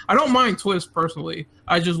twist. I don't mind twists personally.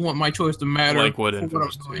 I just want my choice to matter. Like what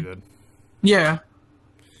Infamous 2 did. Yeah.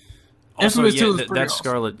 Also, Infamous 2 is that's pretty awesome.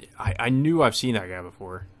 Scarlet. I knew I've seen that guy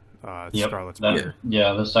before. Scarlet Spider.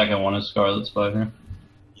 Yeah, the second one is Scarlet Spider.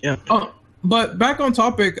 Yeah. But back on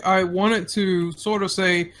topic, I wanted to sort of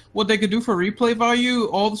say what they could do for replay value,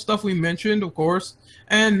 all the stuff we mentioned, of course,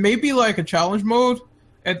 and maybe like a challenge mode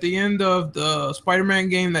at the end of the Spider-Man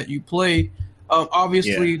game that you play.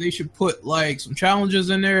 Obviously, they should put like some challenges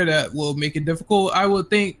in there that will make it difficult. I would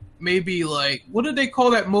think maybe like, what did they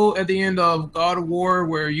call that mode at the end of God of War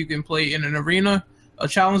where you can play in an arena? A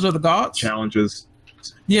challenge of the gods? Challenges.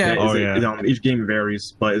 Yeah. Each game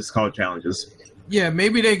varies, but it's called challenges. Yeah,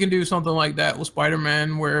 maybe they can do something like that with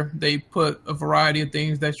Spider-Man where they put a variety of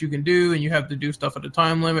things that you can do and you have to do stuff at a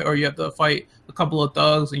time limit, or you have to fight a couple of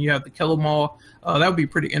thugs and you have to kill them all. That would be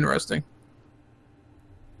pretty interesting.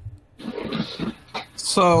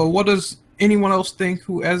 So what does anyone else think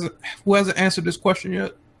who hasn't answered this question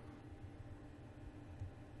yet?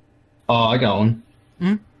 Oh, I got one.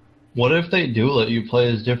 Hmm? What if they do let you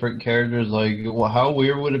play as different characters? Like, how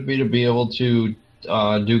weird would it be to be able to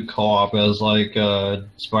do co-op as like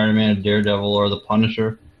Spider-Man, Daredevil, or the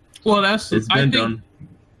Punisher? Well, It's been done.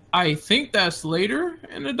 I think that's later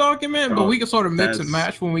in the document, but we can sort of mix and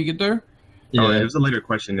match when we get there. Yeah, Oh, if it's a later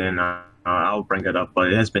question, then I'll bring it up. But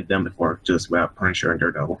it has been done before, just without Punisher and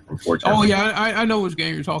Daredevil, unfortunately. Oh yeah, I know which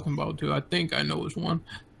game you're talking about too. I think I know which one.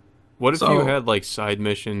 What if you had like side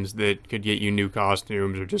missions that could get you new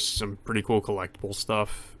costumes or just some pretty cool collectible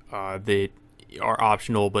stuff that are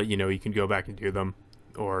optional, but you can go back and do them,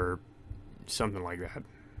 or something like that?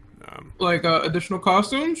 Like additional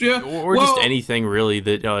costumes, yeah, or just anything really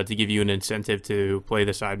that to give you an incentive to play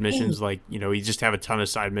the side missions. Like you just have a ton of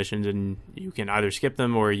side missions and you can either skip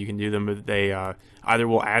them or you can do them, but they either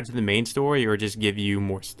will add to the main story or just give you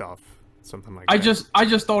more stuff, something like that. I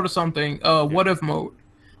just thought of something. What if mode?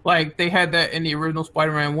 Like they had that in the original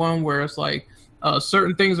Spider-Man 1 where it's like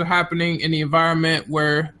certain things are happening in the environment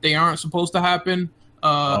where they aren't supposed to happen.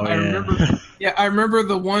 I remember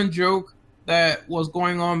the one joke that was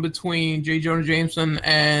going on between J. Jonah Jameson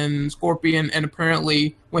and Scorpion, and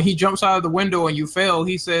apparently when he jumps out of the window and you fail,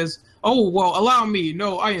 he says, "Oh, well, allow me.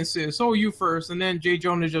 No, I insist. Oh, you first." And then J.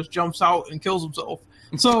 Jonah just jumps out and kills himself.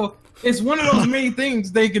 So it's one of those many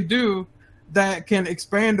things they could do that can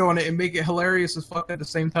expand on it and make it hilarious as fuck at the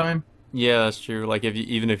same time. Yeah, that's true. Like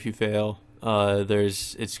even if you fail, there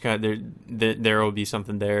will be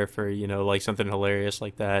something there for like something hilarious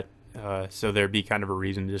like that. So there'd be kind of a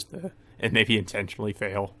reason just to and maybe intentionally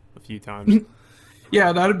fail a few times.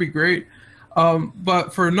 Yeah, that'd be great.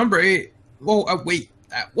 But for number 8, wait,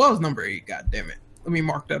 that was number 8. God damn it! Let me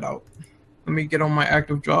mark that out. Let me get on my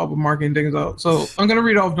active job of marking things out. So I'm gonna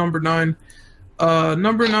read off number 9.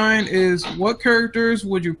 Number 9 is, what characters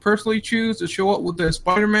would you personally choose to show up with the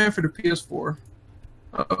Spider-Man for the PS4?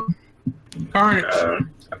 Carnage.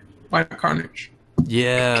 Why not Carnage?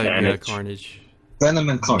 Yeah, Carnage. Venom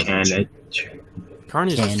and Carnage.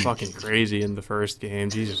 Carnage is fucking crazy in the first game.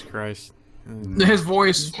 Jesus Christ. His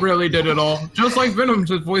voice really did it all. Just like Venom's,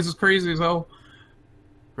 his voice is crazy as hell.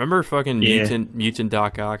 Remember fucking Mutant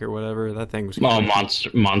Doc Ock or whatever? That thing was crazy.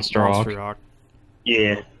 Oh, Monster Rock.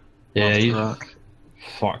 Yeah. Yeah,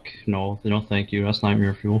 fuck. No, thank you. That's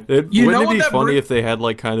nightmare fuel. Wouldn't it be funny if they had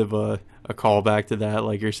like kind of a callback to that,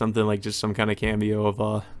 like, or something, like just some kind of cameo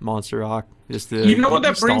of Monster Rock? Just to, you know what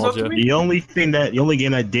that brings up to me? The only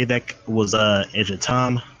game I did that was Edge of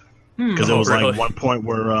Time, because it was like one point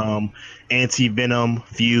where Anti-Venom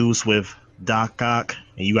fused with Doc Ock,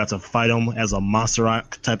 and you got to fight him as a Monster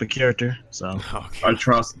Rock type of character. So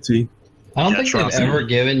Atrocity. I don't think they've ever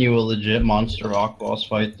given you a legit Monster Rock boss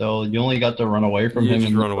fight, though. You only got to run away from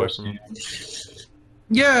him. Run away from him.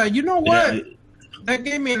 Yeah, you know what? Yeah. That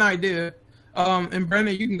gave me an idea. And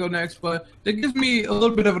Brandon, you can go next, but that gives me a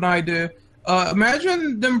little bit of an idea.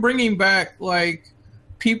 Imagine them bringing back like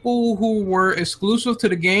people who were exclusive to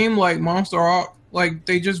the game, like Monster Ark. Like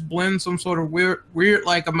they just blend some sort of weird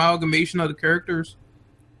like amalgamation of the characters.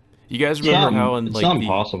 You guys remember how in it's like not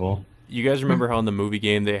impossible. you guys remember how in the movie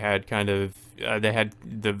game they had kind of they had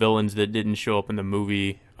the villains that didn't show up in the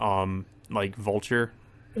movie, like Vulture.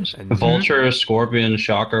 And Vulture, Scorpion,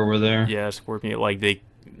 Shocker were there. yeah, Scorpion. Like they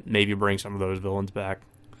maybe bring some of those villains back.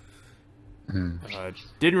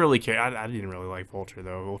 Didn't really care. I didn't really like Vulture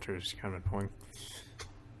though. Vulture is kind of annoying.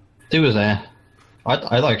 It was I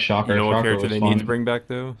like Shocker. You know what Shocker character was they fun. need to bring back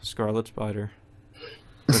though? Scarlet Spider.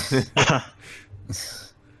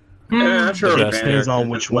 Yeah, I'm sure Depends fans on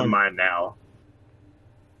which wouldn't one. mind now.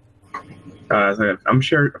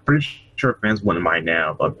 Pretty sure fans wouldn't mind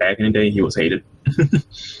now, but back in the day, he was hated.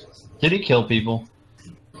 Did he kill people?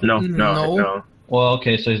 No. Well,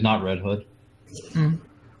 okay, so he's not Red Hood.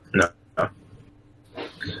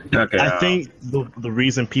 Okay. I think the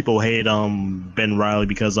reason people hate Ben Riley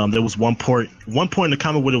because there was one point in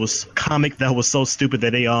the comic that was so stupid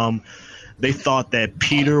that they thought that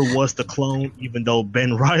Peter was the clone even though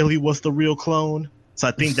Ben Riley was the real clone. So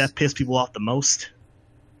I think that pissed people off the most.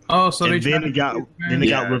 Oh, so And then it got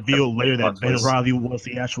revealed later that plot Ben twist. Riley was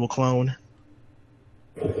the actual clone.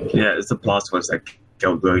 Yeah, it's a plot twist that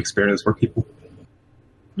killed the experience for people.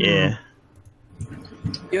 Yeah.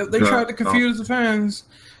 Yeah, they tried to confuse the fans.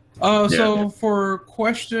 So for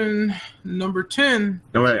question number 10,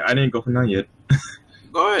 No, wait, I didn't go for none yet.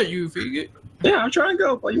 go ahead, you figure. Yeah, I'm trying to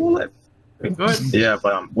go, but you won't let me. Go ahead. Yeah,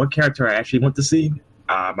 but what character I actually want to see?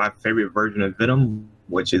 My favorite version of Venom,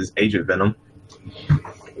 which is Agent Venom,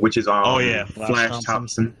 which is Flash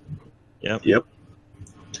Thompson. Yep.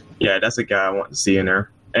 Yeah, that's a guy I want to see in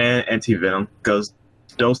there, and Anti-Venom, because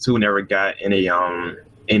those two never got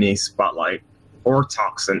any spotlight or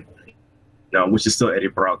Toxin. No, which is still Eddie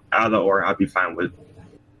Brock. Either or, I'd be fine with.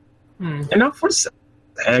 And now for the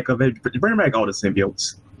heck of it, bring back all the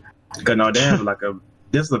symbiotes. Because now they have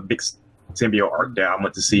there's a big symbiote arc that I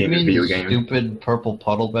want to see in the video game. Stupid purple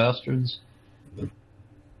puddle bastards.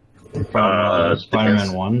 From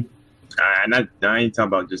Spider-Man 1. I ain't talking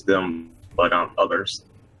about just them, but others.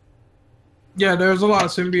 Yeah, there's a lot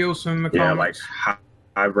of symbiotes in the Yeah, like comics.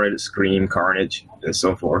 Hybrid, Scream, Carnage, and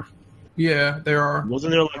so forth. Yeah, there are.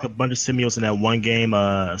 Wasn't there like a bunch of symbiotes in that one game,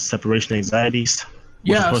 Separation Anxieties? Which was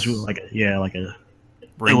Yes. supposed to be like a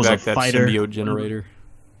Bring was back a that fighter. symbiote generator.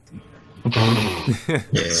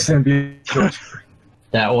 Symbiote.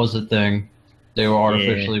 That was a thing. They were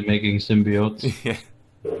artificially making symbiotes. Yeah.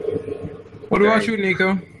 What about you,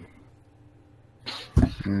 Nico?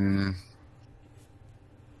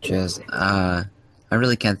 I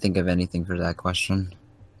really can't think of anything for that question.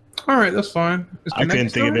 All right, that's fine. Is I couldn't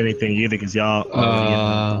think of anything either because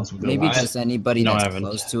y'all. Maybe just anybody no, I that's haven't.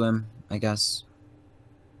 close to him, I guess.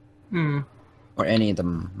 Hmm. Or any of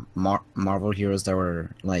the Marvel heroes that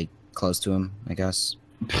were like close to him, I guess.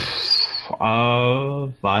 If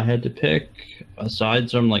I had to pick,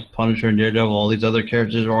 aside from like Punisher and Daredevil, all these other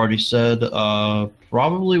characters are already said,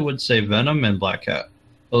 probably would say Venom and Black Cat.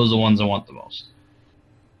 Those are the ones I want the most.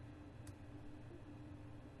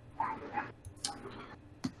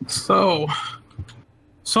 So,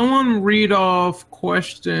 someone read off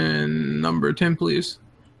question number 10, please.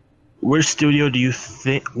 Which studio do you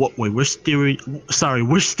think? Which studio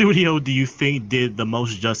do you think did the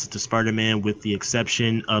most justice to Spider-Man, with the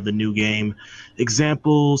exception of the new game?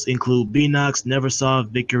 Examples include Beanox, Neversoft,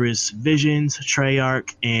 Vicarious Visions,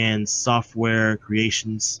 Treyarch, and Software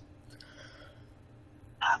Creations.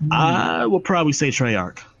 I will probably say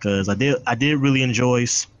Treyarch because I did really enjoy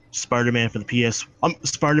Spider-Man for the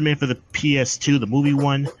PS2, the movie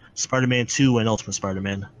one, Spider-Man 2, and Ultimate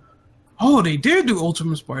Spider-Man. Oh, they did do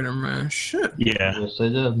Ultimate Spider-Man. Shit. Yeah, Yes, they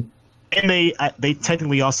did. and they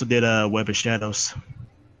technically also did Web of Shadows.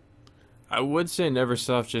 I would say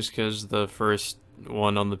Neversoft just because the first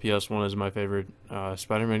one on the PS1 is my favorite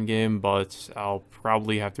Spider-Man game, but I'll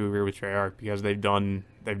probably have to agree with Treyarch because they've done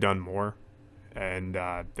more, and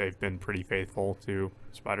they've been pretty faithful to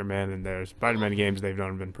Spider-Man, and their Spider-Man games they've done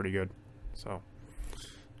have been pretty good. So,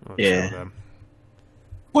 I'll Yeah. say them.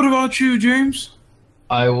 What about you, James?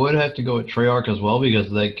 I would have to go with Treyarch as well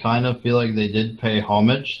because they kind of feel like they did pay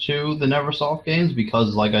homage to the Neversoft games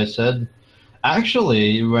because, like I said,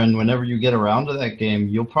 actually, whenever you get around to that game,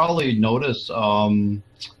 you'll probably notice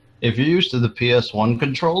if you're used to the PS1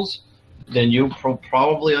 controls, then you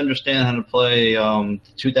probably understand how to play the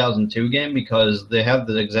 2002 game because they have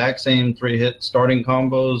the exact same 3-hit starting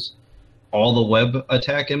combos. All the web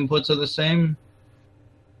attack inputs are the same.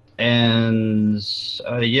 And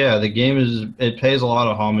yeah, the game it pays a lot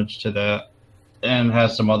of homage to that, and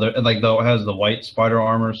has some other though it has the white spider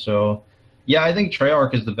armor. So yeah, I think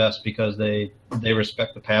Treyarch is the best because they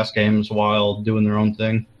respect the past games while doing their own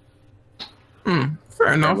thing.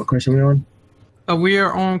 Fair enough. What question are we on? We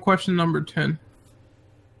are on question number 10.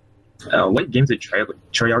 What games did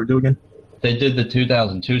Treyarch do again? They did the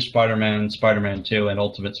 2002 Spider-Man, Spider-Man 2, and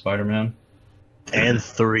Ultimate Spider-Man. And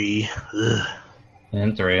 3. Ugh.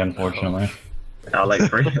 And 3, unfortunately. I like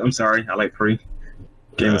 3. I'm sorry. I like 3.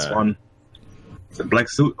 Game is fun. The black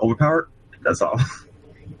suit overpowered? That's all.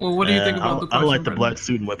 Well, what do you think about the question? I like the Brendan? black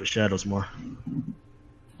suit and Web of Shadows more.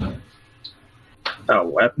 Oh,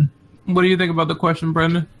 what? What do you think about the question,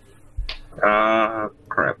 Brendan?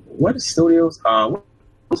 Crap. What studios? What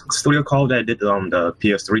was the studio called that did the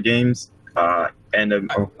PS3 games? And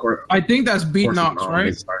of course, I think that's Beatnox,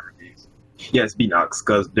 right? Yes, Beatnox,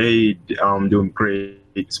 because they doing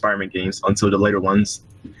great Spider-Man games until the later ones,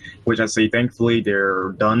 which I say thankfully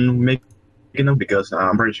they're done making them because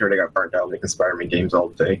I'm pretty sure they got burnt out making Spider-Man games all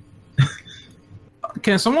day.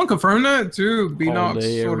 Can someone confirm that too? All Beatnox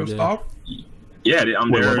day, sort every of day. stopped. Yeah, Wait,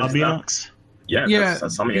 what they're about Beatnox? yeah, Yeah,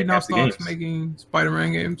 Insomniac Beatnox has the games. stopped making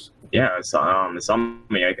Spider-Man games. Yeah, so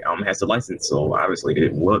Insomniac has the license, so obviously they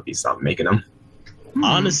would be stopped making them.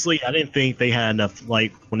 Honestly, I didn't think they had enough.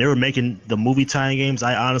 Like when they were making the movie tie games,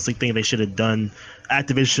 I honestly think they should have done.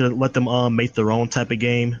 Activision should let them make their own type of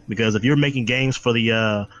game, because if you're making games for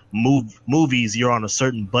the movies, you're on a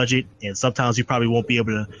certain budget, and sometimes you probably won't be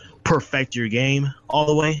able to perfect your game all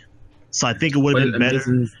the way. So I think it would have been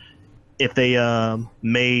better if they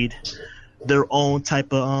made their own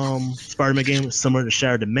type of Spider-Man game similar to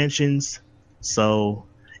Shattered Dimensions. So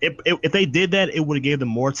if they did that, it would have gave them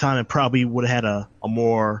more time and probably would have had a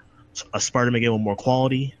Spider-Man game with more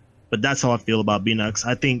quality. But that's how I feel about Beatnox.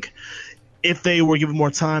 I think if they were given more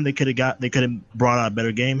time, they could have brought out a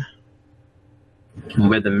better game.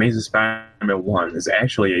 But the Amazing Spider-Man 1 is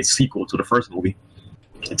actually a sequel to the first movie.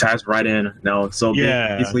 It ties right in. Now, so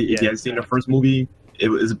basically, if you haven't seen the first movie, it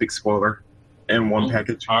was a big spoiler in one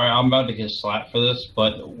package. All right, I'm about to get slapped for this,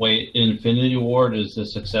 but wait, Infinity Ward is the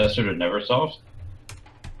successor to Neversoft?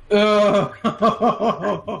 Oh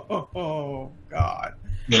God!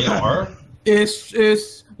 They are?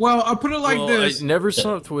 It's well, I'll put it like this.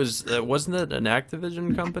 Neversoft wasn't that an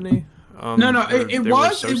Activision company? No, it they were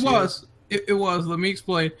was. associated? It was. Let me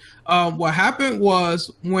explain. What happened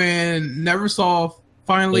was when Neversoft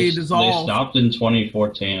finally dissolved. They stopped in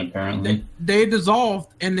 2014, apparently. They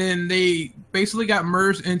dissolved, and then they basically got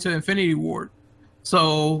merged into Infinity Ward.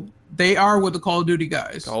 So they are with the Call of Duty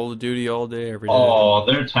guys. Call of Duty all day, every day. Oh,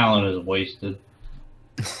 their talent is wasted.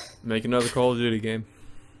 Make another Call of Duty game.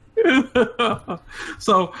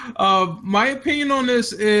 So, my opinion on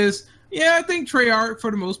this is, yeah, I think Treyarch,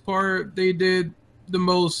 for the most part, they did the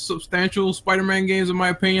most substantial Spider-Man games, in my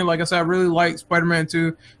opinion. Like I said, I really like Spider-Man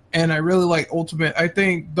 2, and I really like Ultimate. I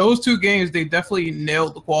think those two games, they definitely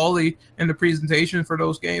nailed the quality and the presentation for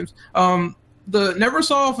those games. The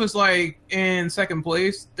Neversoft is like in second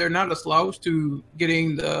place. They're not a slouch to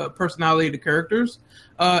getting the personality of the characters.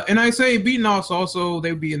 And I say Beatnox also,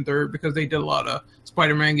 they'd be in third because they did a lot of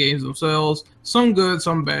Spider-Man games themselves. Some good,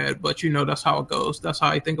 some bad, but that's how it goes. That's how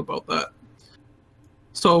I think about that.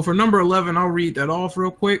 So for number 11, I'll read that off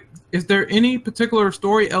real quick. Is there any particular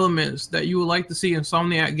story elements that you would like to see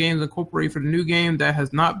Insomniac Games incorporate for the new game that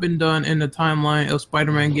has not been done in the timeline of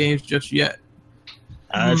Spider-Man games just yet?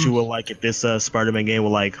 I actually would like if this Spider-Man game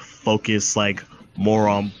would focus more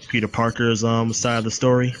on Peter Parker's side of the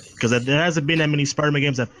story, because there hasn't been that many Spider-Man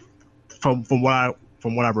games that, from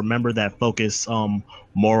what I remember, that focus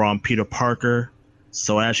more on Peter Parker.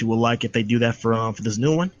 So I actually would like if they do that for this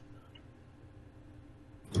new one.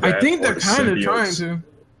 I think they're kind of trying to.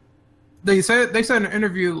 They said in an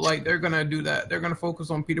interview they're gonna do that. They're gonna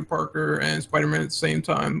focus on Peter Parker and Spider-Man at the same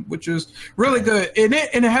time, which is really good. And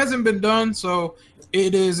it hasn't been done, so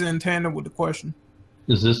it is in tandem with the question.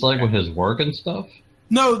 Is this with his work and stuff?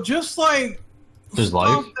 No, just his stuff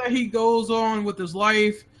life that he goes on with his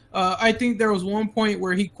life. I think there was one point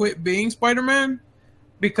where he quit being Spider-Man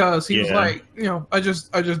because he was I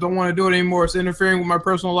just don't want to do it anymore. It's interfering with my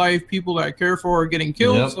personal life. People that I care for are getting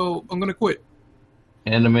killed, so I'm gonna quit.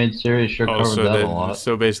 Animated series sure covered that a lot.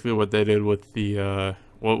 So basically what they did with the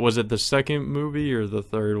what was it, the second movie or the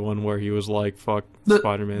third one where he was fuck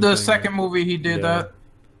Spider-Man? The second movie he did that.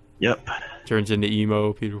 Yep. Turns into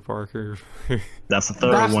emo Peter Parker. That's the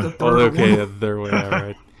third one. Okay, the third one, all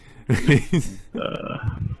right.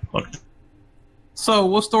 So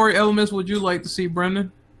what story elements would you like to see,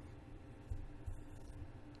 Brendan?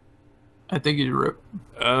 I think you rip.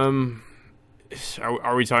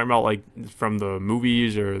 Are we talking about like from the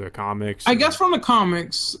movies or the comics? I guess from the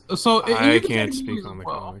comics. So I you can can't say the speak movies on as the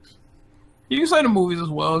well. comics. You can say the movies as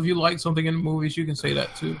well. If you like something in the movies, you can say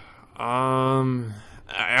that too.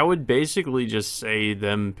 I would basically just say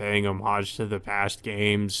them paying homage to the past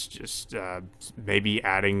games, just maybe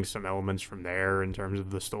adding some elements from there in terms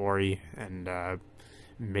of the story, and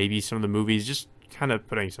maybe some of the movies, just kind of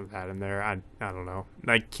putting some of that in there. I don't know.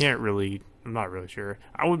 I'm not really sure.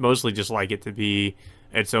 I would mostly just like it to be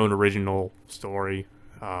its own original story.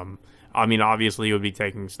 I mean, obviously it would be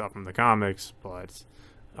taking stuff from the comics, but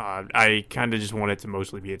I kind of just want it to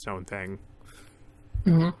mostly be its own thing.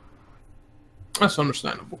 Mm-hmm. That's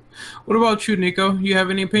understandable. What about you, Nico? You have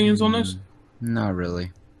any opinions on this? Not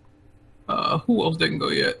really. Who else didn't go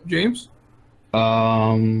yet? James?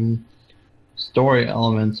 Story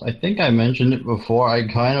elements. I think I mentioned it before. I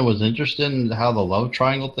kind of was interested in how the love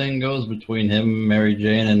triangle thing goes between him, Mary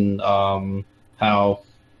Jane, and how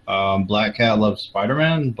Black Cat loves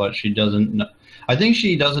Spider-Man, but she doesn't know. I think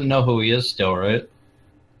she doesn't know who he is still, right?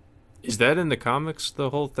 Is that in the comics, the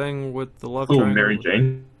whole thing with the love Oh, triangle? Mary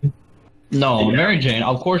Jane. No, Yeah. Mary Jane,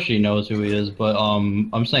 of course she knows who he is, but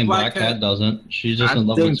I'm saying Black Black Cat doesn't. She's just I in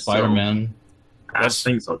love with think so. Spider-Man. I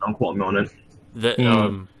think so. Don't quote me on it. That,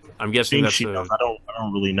 Hmm. I'm I guessing think that's she knows. I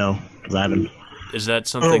don't really know because I haven't. is that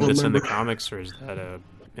something that's in the remember. comics, or is that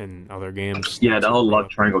in other games? Yeah, the whole love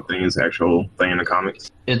triangle thing is actual thing in the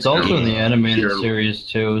comics. It's also in the animated Sure. series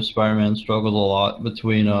too. Spider-Man struggled a lot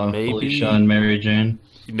between Maybe- Felicia and Mary Jane.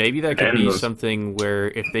 Maybe that could And be those- something where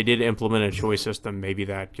if they did implement a choice system, maybe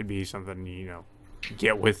that could be something,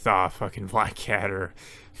 get with fucking Black Cat or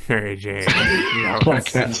Mary Jane. Black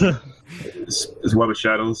Cat. It's Web of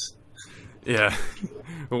Shadows. Yeah.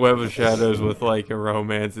 Web of Shadows with like a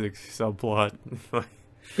romantic subplot.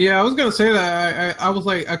 Yeah, I was gonna say that. I was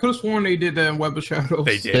like, I could have sworn they did that in Web of Shadows.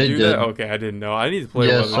 They did They do did. that? Okay, I didn't know. I need to play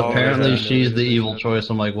Yes, Web of apparently Shadows. she's the evil choice.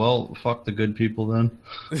 I'm like, well, fuck the good people then.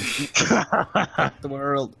 The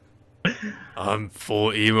world. I'm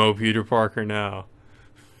full emo Peter Parker now.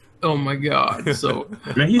 Oh my god. So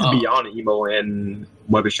Man, he's beyond emo and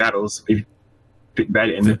Web of Shadows. If you pick that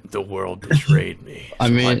in. The world betrayed me. I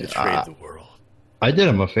so mean, betrayed the world. I did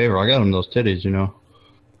him a favor. I got him those titties,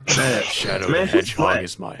 Shadow Man, the he's Hedgehog black.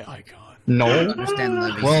 is my icon. No. Understand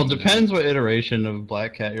legacy. Well, it depends what iteration of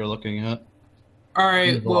Black Cat you're looking at. all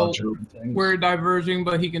right, There's a lot well, of true things. we're diverging,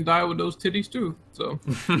 but he can die with those titties too. So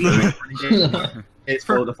It's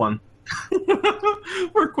full of the fun.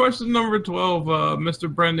 for question number 12,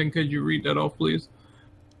 Mr. Brendan, could you read that off, please?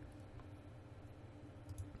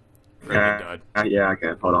 Brendan died. Yeah, I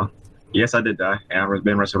can. Hold on. Yes, I did die, and I've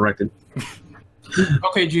been resurrected.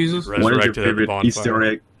 Okay, Jesus. What is your Resurrected at the favorite bonfire. Easter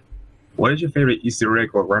egg? What is your favorite Easter egg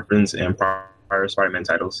or reference in prior Spider-Man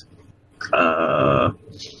titles? I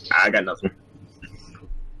got nothing.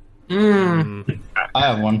 Mm. I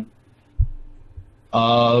have one.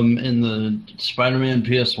 In the Spider-Man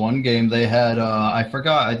PS1 game, they had I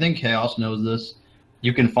forgot. I think Chaos knows this.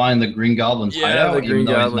 You can find the Green Goblin's Yeah, hideout. the even Green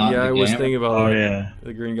though he's Goblin. not in Yeah, the I was game. thinking about Oh that. yeah.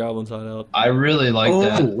 The Green Goblin's hideout. I really like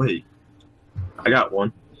that. Wait, I got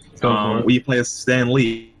one. Go for it. We play as Stan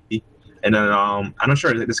Lee, and then I'm not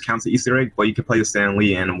sure if this counts as Easter egg, but you can play as Stan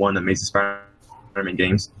Lee in one of the Amazing Spider-Man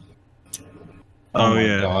games. Oh, my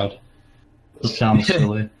yeah. god, this sounds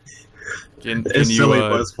silly. Can It's you silly,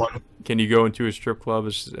 but it's fun. can you go into a strip club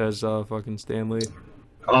as fucking Stanley?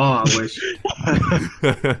 Oh, I wish.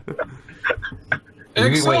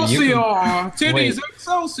 Excelsior! Titties, wait.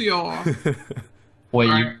 Excelsior! Wait,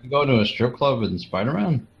 you Alright. can go to a strip club in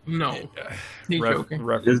Spider-Man? No, he's joking.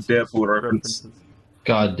 It's Deadpool reference.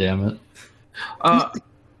 God damn it!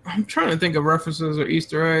 I'm trying to think of references or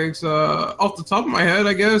Easter eggs. Off the top of my head,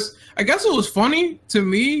 I guess it was funny to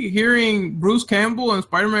me hearing Bruce Campbell in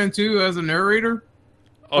Spider-Man 2 as a narrator.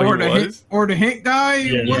 Oh, or he the was? or the Hint guy,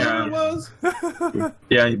 Yeah. whatever Yeah. it was.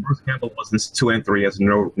 Yeah, Bruce Campbell was in 2 and 3 as a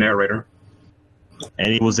narrator.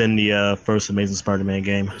 And he was in the first Amazing Spider-Man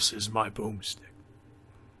game. This is my boomstick.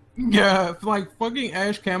 Yeah, if, like fucking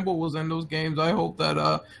Ash Campbell was in those games. I hope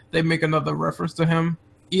that they make another reference to him,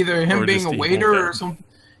 either him Or being just a Evil waiter or Dead. something.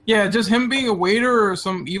 Yeah, just him being a waiter or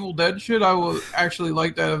some Evil Dead shit. I would actually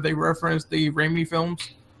like that if they referenced the Raimi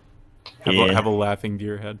films. Yeah. Have a laughing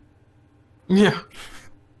deer head. Yeah.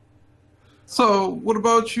 So, what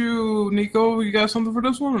about you, Nico? You got something for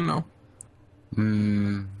this one or no?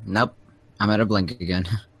 Nope. I'm at a blink again.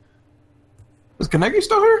 Is Kaneki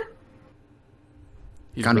still here?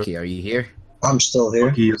 He's Kaneki, are you here? I'm still here.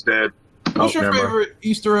 He is dead. What's Oh, your never mind. favorite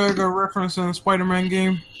Easter egg or reference in a Spider-Man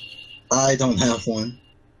game? I don't have one.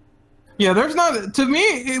 Yeah, there's not. To me,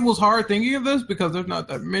 it was hard thinking of this because there's not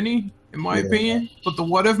that many. in my opinion. But the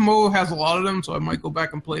what if mode has a lot of them, so I might go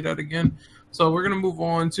back and play that again. So we're gonna move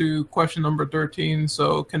on to question number 13.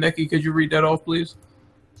 So Kaneki, could you read that off, please?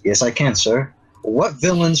 Yes, I can, sir. What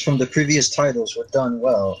villains from the previous titles were done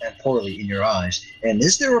well and poorly in your eyes? And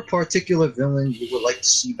is there a particular villain you would like to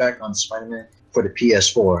see back on Spider-Man for the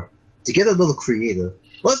PS4? To get a little creative,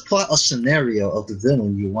 let's plot a scenario of the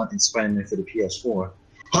villain you want in Spider-Man for the PS4.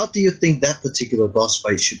 How do you think that particular boss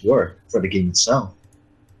fight should work for the game itself?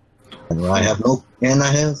 And I have no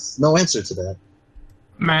answer to that.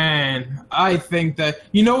 Man, I think that,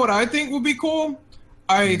 you know what I think would be cool?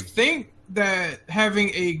 I think that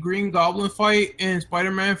having a Green Goblin fight in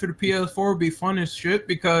Spider-Man for the PS4 would be fun as shit,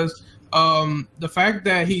 because the fact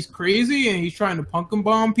that he's crazy and he's trying to pumpkin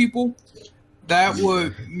bomb people, that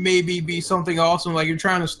would maybe be something awesome. Like, you're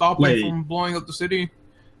trying to stop him from blowing up the city.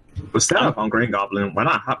 But stand up on Green Goblin. Why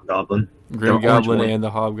not Hobgoblin? Green Goblin and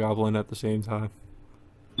the Hobgoblin at the same time.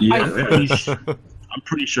 Yeah. I'm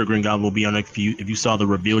pretty sure Green Goblin will be on it. If you saw the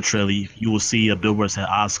reveal trailer, you will see a billboard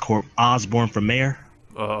that said Osborn for mayor.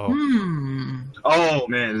 Oh. Oh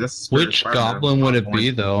man, that's Which goblin would it be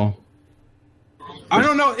though? I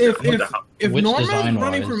don't know if Which Norman is design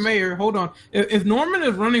running wise? for mayor. Hold on, if Norman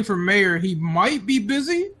is running for mayor, he might be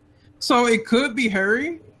busy, so it could be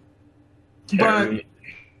Harry. But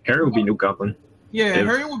Harry would be New Goblin. yeah, If-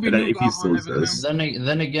 Harry would be if New he still Goblin. If it's exists. him.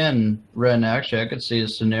 Then again, Ren, actually, I could see a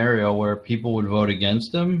scenario where people would vote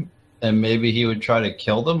against him, and maybe he would try to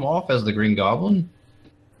kill them off as the Green Goblin.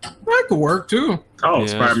 That could work too. Oh, Yeah,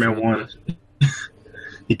 Spider-Man sure. 1.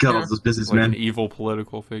 He killed Yeah. all those Like an businessmen. evil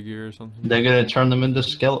political figure or something. They're gonna turn them into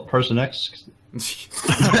Skeleton Person X.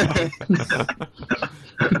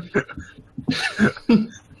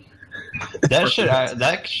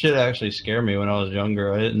 That shit actually scared me when I was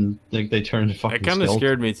younger. I didn't think they turned fucking. It kind of skeleton.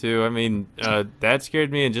 scared me too. I mean, that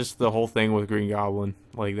scared me, and just the whole thing with Green Goblin.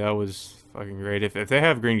 Like, that was fucking great. If they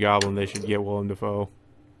have Green Goblin, they should get Willem Dafoe.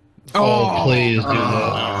 Oh, please do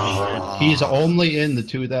that. He's only in the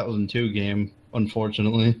 2002 game,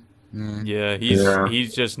 unfortunately. Yeah, he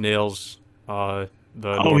just nails the He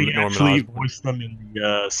Norman actually Osborn. voiced them in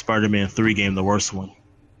the Spider-Man 3 game, the worst one.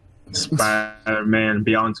 Spider-Man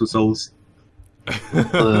Beyond Two Souls.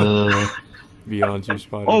 Beyond Two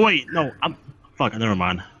Spider. Oh wait, no, never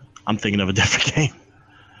mind. I'm thinking of a different game.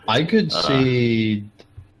 I could see.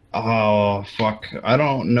 Oh fuck! I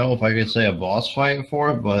don't know if I could say a boss fight for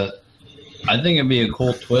it, but I think it'd be a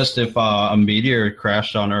cool twist if a meteor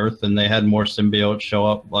crashed on Earth and they had more symbiotes show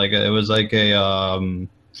up. Like it was like a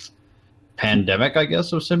pandemic, I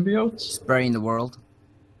guess, of symbiotes. Spraying the world.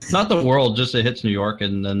 Not the world, just it hits New York,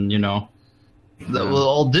 and then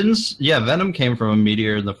Venom came from a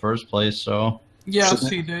meteor in the first place, so. Yes,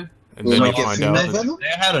 he did. And then Will you we get find female out that Venom? They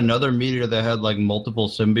had another meteor that had like multiple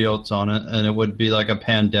symbiotes on it, and it would be like a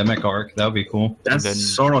pandemic arc. That would be cool. That's then-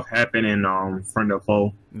 sort of happened in Friend of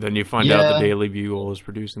Foe. then you find out Yeah. the Daily Bugle is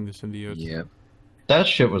producing the symbiotes. Yeah. That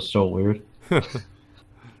shit was so weird.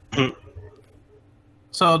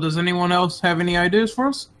 So, does anyone else have any ideas for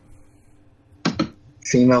us?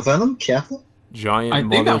 Female Venom? Catholic? Giant I think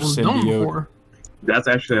mother that was done symbiote. before. That's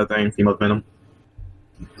actually a thing, female Venom.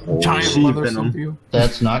 Giant She mother Venom. symbiote.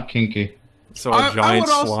 That's not kinky. So I a giant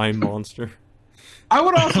would also- slime monster. I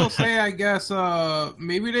would also say, I guess,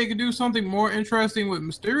 maybe they could do something more interesting with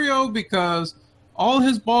Mysterio, because all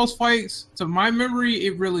his boss fights, to my memory,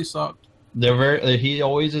 it really sucked. They're very. He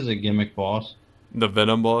always is a gimmick boss. The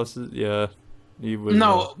Venom bosses, yeah. He was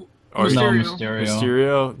No, or Mysterio. No, Mysterio.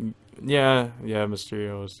 Mysterio. Yeah,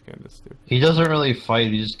 Mysterio is kind of stupid. He doesn't really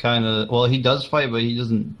fight. He's kind of. Well, he does fight, but he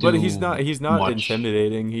doesn't. But do he's not much.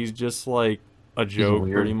 intimidating. He's just like a joke,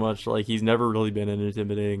 weird. pretty much. Like, he's never really been an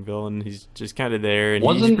intimidating villain. He's just kind of there, and he's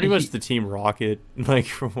Wasn't pretty much he- the Team Rocket, like,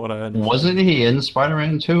 from what I understand. Wasn't he in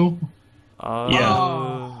Spider-Man 2?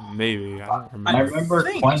 Maybe. I don't I remember. remember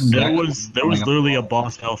think Quentin There Beck was literally a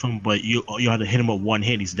boss health him, but you had to hit him with one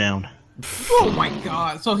hit, he's down. Oh my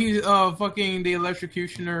god. So he's fucking the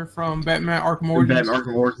electrocutioner from Batman Arkham Origins. Batman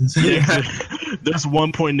Arkham Origins. There's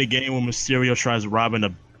one point in the game when Mysterio tries robbing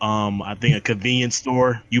a I think a convenience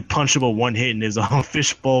store. You punch him with one hit and there's a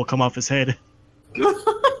fishbowl come off his head.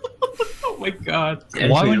 Oh my god.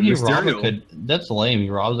 Why would he rob a Mysterio. That's lame. He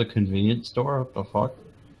robs a convenience store? What the fuck?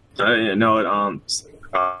 He's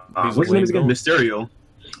What's his a name is again? lame Mysterio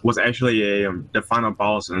was actually the final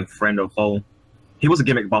boss in Friend of Foe. He was a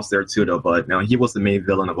gimmick boss there too, though, but no, he was the main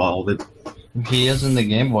villain of all of it. He is in the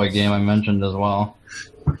Game Boy game I mentioned as well.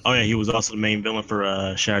 Oh yeah, he was also the main villain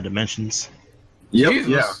for Shattered Dimensions. Yep, Jesus.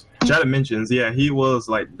 yeah. Shadow mentions, yeah, he was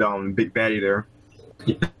like big baddie there.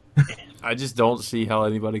 I just don't see how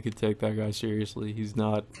anybody could take that guy seriously. He's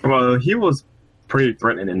not. Well, he was pretty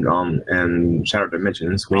threatening in Shattered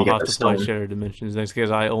Dimensions when I'll you have get the to play stone. Shattered Dimensions next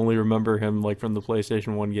because I only remember him like from the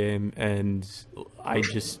PlayStation 1 game, and I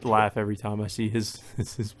just laugh every time I see his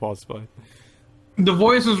boss fight. The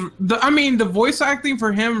voice is, the voice acting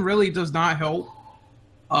for him really does not help.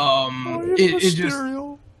 It just,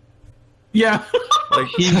 yeah, Like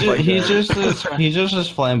he's just this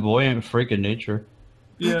flamboyant freak of nature.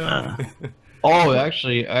 yeah. Oh,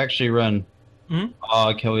 actually, Ren. Hmm?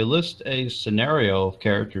 Can we list a scenario of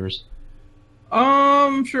characters?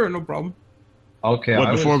 Sure, no problem. Okay. Well,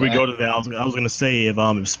 I before was we go act- to that, I was gonna say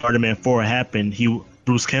if Spider-Man 4 happened,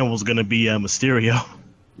 Bruce Campbell was gonna be Mysterio.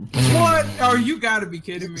 What? Oh, you gotta be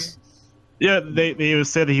kidding me. Yeah, they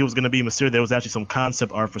said that he was gonna be Mysterio. There was actually some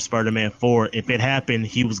concept art for Spider-Man 4. If it happened,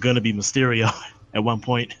 he was gonna be Mysterio at one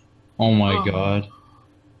point. Oh my Oh. god.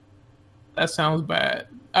 That sounds bad.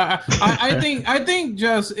 I think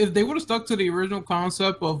just if they would have stuck to the original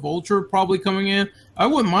concept of Vulture probably coming in, I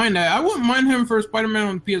wouldn't mind that. I wouldn't mind him for Spider-Man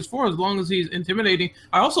on PS4 as long as he's intimidating.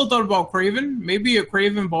 I also thought about Kraven. Maybe a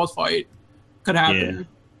Kraven boss fight could happen.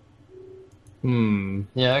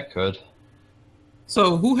 Yeah, it could.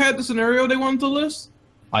 So who had the scenario they wanted to list?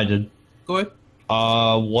 I did. Go ahead.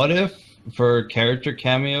 What if for character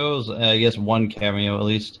cameos? I guess one cameo at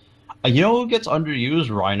least. You know who gets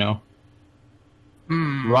underused? Rhino.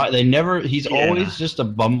 Right? They never. He's always just a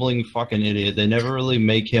bumbling fucking idiot. They never really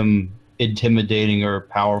make him intimidating or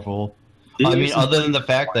powerful. I mean, other than the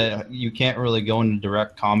fact that you can't really go into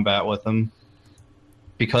direct combat with him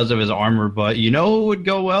because of his armor. But you know who would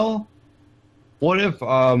go well? What if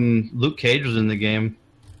Luke Cage was in the game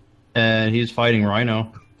and he's fighting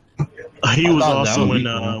Rhino? He was thought that also would in be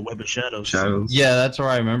cool. Web of Shadows. Shadows. Yeah, that's where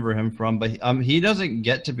I remember him from. But he doesn't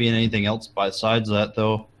get to be in anything else besides that,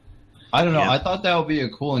 though. I don't know. Yeah. I thought that would be a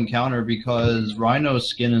cool encounter because Rhino's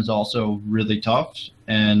skin is also really tough,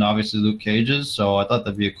 and obviously Luke Cage's. So I thought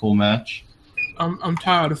that'd be a cool match. I'm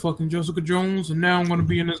tired of fucking Jessica Jones, and now I'm gonna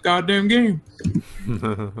be in this goddamn game.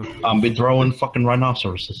 I'm be throwing fucking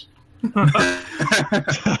rhinoceroses.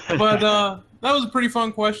 But that was a pretty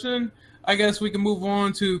fun question. I guess we can move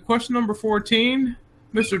on to question number 14.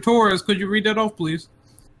 Mr. Torres, could you read that off, please?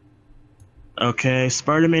 Okay,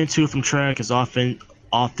 Spider-Man 2 from Trek is often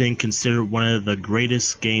considered one of the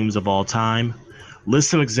greatest games of all time.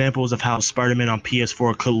 List some examples of how Spider-Man on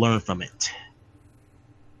PS4 could learn from it.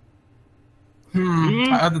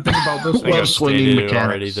 I had to think about this I think one. I've swinging stated it mechanics.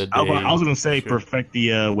 already that I was gonna say should- perfect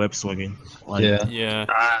the web swinging. Like, Yeah. Yeah,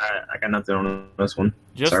 I got nothing on this one.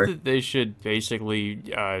 just Sorry. that they should basically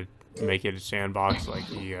make it a sandbox like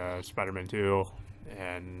the Spider-Man 2,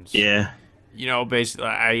 and yeah. you know, basically,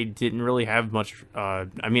 I didn't really have much. I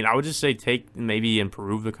mean, I would just say maybe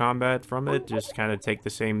improve the combat from it. Just kind of take the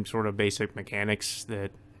same sort of basic mechanics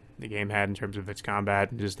that the game had in terms of its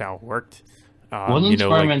combat and just how it worked. Wasn't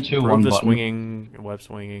Spider-Man 2 improve one the button? swinging, web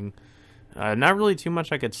swinging. Not really too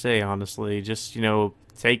much I could say, honestly. Just, you know,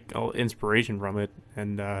 take inspiration from it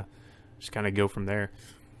and just kind of go from there.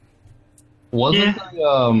 Wasn't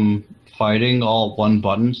the fighting all one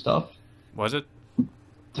button stuff? Was it?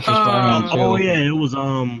 For Spider-Man 2? Oh yeah,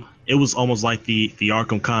 it was almost like the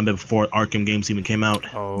Arkham combat before Arkham games even came out.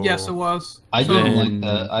 Oh, Yes, it was. I So- didn't like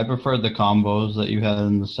that. I preferred the combos that you had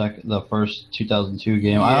in the first 2002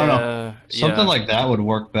 game. I don't know. Something like that would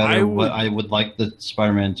work better. I would like the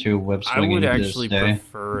Spider-Man 2 web I swinging would to actually this day.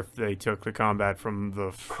 prefer if they took the combat from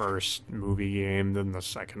the first movie game than the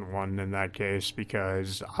second one in that case,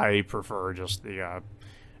 because I prefer just the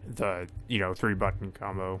 3-button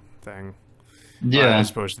combo thing. Yeah. As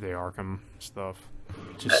opposed to the Arkham stuff.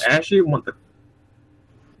 Just, I actually want the.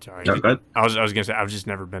 sorry. No, go ahead. I was gonna say I've just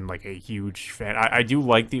never been like a huge fan. I do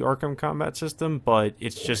like the Arkham combat system, but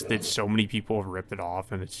it's just that so many people have ripped it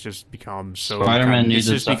off, and it's just become so. Spider-Man it's needs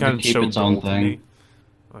just to keep its own dull to thing. me.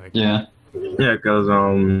 Like, Yeah. Yeah, because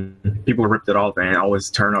people ripped it off and it always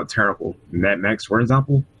turned out terrible. Mad Max, for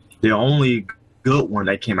example, the only good one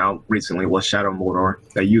that came out recently was Shadow Mordor.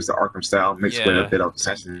 They used the Arkham style mixed with a Yeah. bit of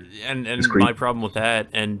Assassin's and Creed. my problem with that,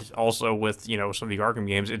 and also with some of the Arkham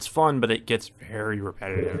games, it's fun, but it gets very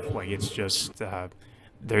repetitive. Like it's just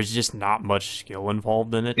there's just not much skill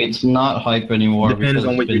involved in it. It's not hype anymore Depends because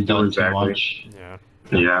on it's what you been do done exactly. too much. Yeah.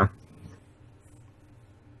 Yeah.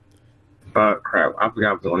 Crap, I forgot what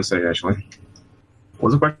I was going to say, actually.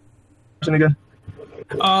 What's the question again?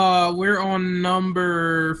 We're on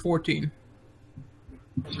number 14.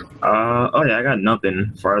 Oh yeah, I got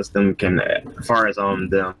nothing as far as them taken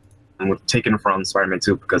from Spider-Man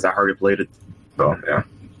 2 because I already played it. So yeah.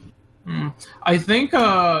 I think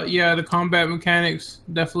the combat mechanics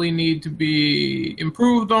definitely need to be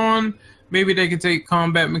improved on. maybe they could take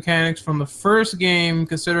combat mechanics from the first game,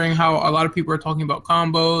 considering how a lot of people are talking about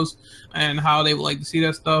combos and how they would like to see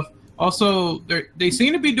that stuff. Also, they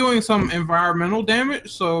seem to be doing some environmental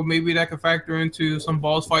damage, so maybe that could factor into some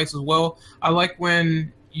boss fights as well. I like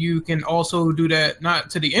when you can also do that, not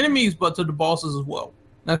to the enemies, but to the bosses as well.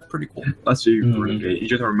 That's pretty cool. That's it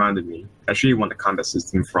just reminded me. I actually want the combat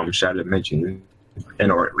system from Shattered Dimension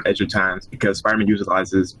or Edge of Times, because Spider-Man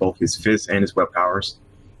utilizes both his fists and his web powers.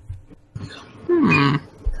 I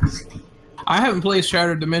haven't played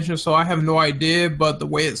Shattered Dimension, so I have no idea, but the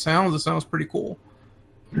way it sounds pretty cool.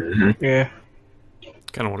 Yeah.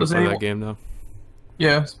 Kind of want to play that game though.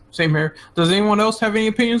 Yeah, same here. Does anyone else have any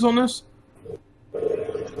opinions on this?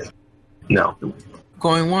 No.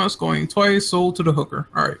 Going once, going twice, sold to the hooker.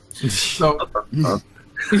 All right. So, You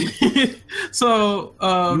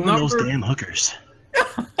want those damn hookers.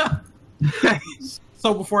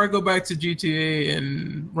 So before I go back to GTA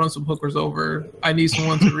and run some hookers over, I need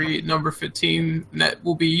someone to read number 15. And that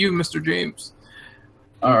will be you, Mr. James.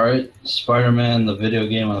 Alright, Spider-Man, the video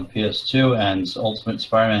game on the PS2, and Ultimate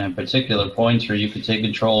Spider-Man in particular points where you could take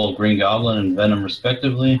control of Green Goblin and Venom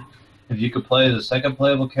respectively. If you could play the second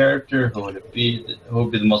playable character, who would it be? Who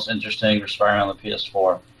would be the most interesting for Spider-Man on the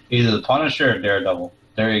PS4? Either the Punisher or Daredevil.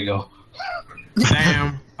 There you go.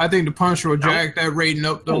 Damn. I think the Punisher will jack that rating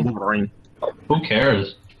up, though. Wolverine. Who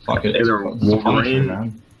cares? Fuck it. Either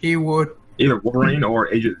Wolverine, He would. either Wolverine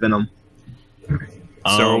or Agent Venom.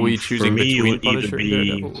 So are we choosing for me, between it would either Punisher and be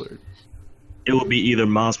Daredevil? Or? it would be either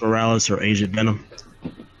Miles Morales or Agent Venom.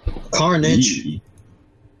 Carnage. You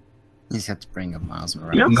just have to bring up Miles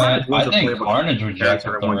Morales. Yeah. Matt, Carnage was I a think playable Carnage would jack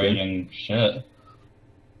character up in the one game. rating. Shit.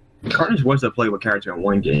 Carnage was a playable character in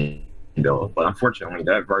one game, though, but unfortunately,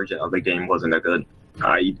 that version of the game wasn't that good.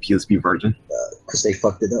 I.e., PSP version. Because they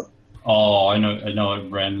fucked it up. Oh, I know what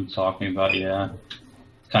Brandon's talking about, yeah.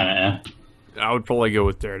 Kinda I would probably go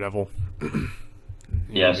with Daredevil.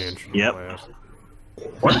 Yes. That'd be interesting Yep. to play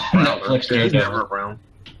as. What? Netflix He's Daredevil. never around.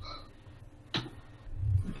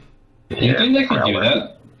 You think they could do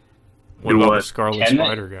that? What Do about what? the Scarlet Can they-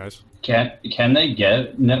 Spider, guys? Can they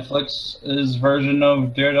get Netflix's version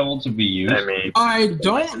of Daredevil to be used? I mean, I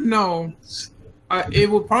don't know. It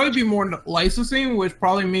would probably be more licensing, which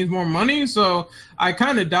probably means more money. So I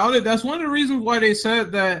kind of doubt it. That's one of the reasons why they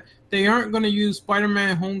said that they aren't going to use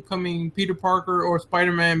Spider-Man Homecoming, Peter Parker, or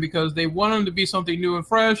Spider-Man, because they want them to be something new and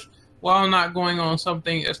fresh while not going on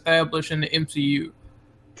something established in the MCU.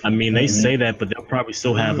 I mean, they say that, but they'll probably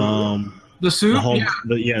still have The suit,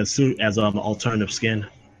 the suit as alternative skin.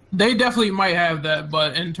 they definitely might have that.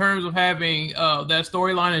 But in terms of having that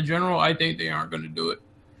storyline in general, I think they aren't going to do it.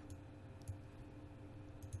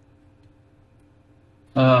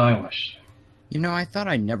 I wish. You know, I thought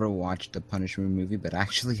I never watched the Punisher movie, but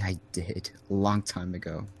actually I did a long time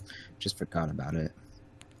ago. Just forgot about it.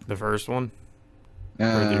 The first one? Or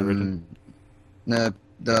the original?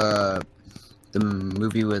 The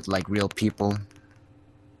movie with like real people.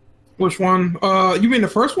 Which one? You mean the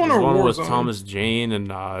first one The or one Warzone? with Thomas Jane and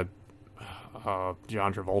John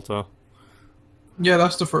Travolta. Yeah,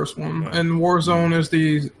 that's the first one. Yeah. And Warzone is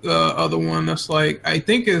the other one that's like, I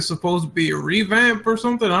think it's supposed to be a revamp or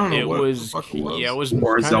something. I don't know It what was, the fuck it was. yeah, it was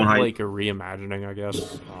Warzone kind of hype. like a reimagining, I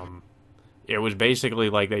guess. It was basically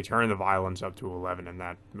like they turned the violence up to 11 in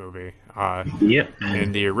that movie. Yep.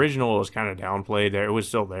 And the original was kind of downplayed. There, it was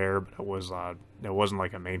still there, but it wasn't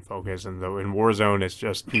like a main focus. And in Warzone, it's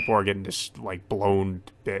just people are getting just like blown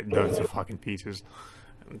to fucking pieces.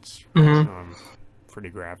 It's pretty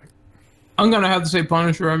graphic. I'm gonna have to say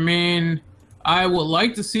Punisher. I mean, I would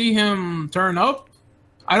like to see him turn up.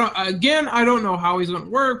 I don't know how he's gonna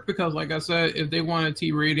work, because like I said, if they want a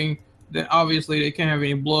T rating, then obviously they can't have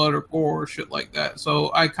any blood or gore or shit like that. So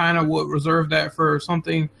I kind of would reserve that for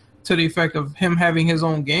something to the effect of him having his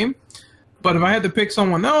own game. But if I had to pick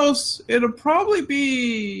someone else, it'll probably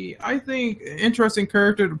be, I think, an interesting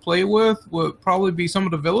character to play with would probably be some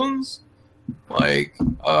of the villains. Like,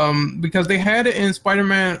 because they had it in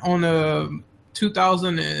Spider-Man on the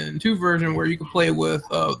 2002 version where you could play with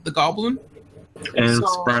the Goblin. and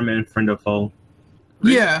So- Spider-Man Friend of Foe.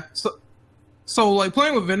 Yeah, so like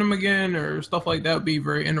playing with Venom again or stuff like that would be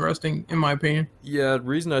very interesting in my opinion. Yeah, the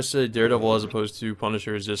reason I say Daredevil as opposed to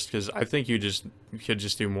Punisher is just because I think you could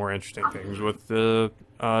just do more interesting things with the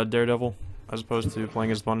Daredevil as opposed to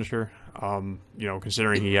playing as Punisher.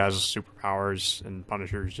 Considering he has superpowers and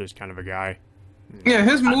Punisher is just kind of a guy. Yeah,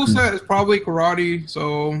 his moveset is probably karate,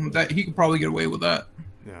 so that he could probably get away with that.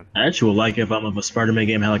 Yeah. I actually would like if a Spider-Man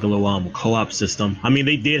game had like a little co-op system. I mean,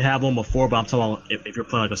 they did have one before, but I'm talking about if you're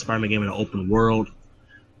playing like a Spider-Man game in an open world,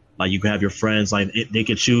 Like you can have your friends, like they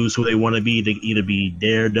could choose who they want to be. They could either be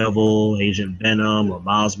Daredevil, Agent Venom, or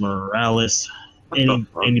Miles Morales.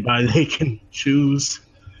 Anybody they can choose.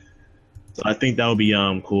 So I think that would be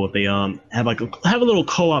cool if they have a little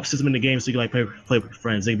co-op system in the game, so you can like play with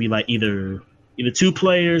friends. They'd be like either 2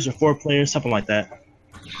 players or 4 players, something like that.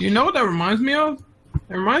 You know what that reminds me of?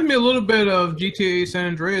 It reminds me a little bit of GTA San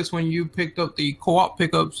Andreas when you picked up the co-op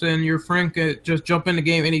pickups and your friend could just jump in the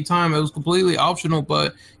game anytime. It was completely optional,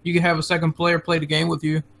 but you could have a second player play the game with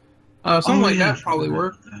you. Something like that probably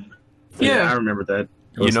worked. Yeah, I remember that.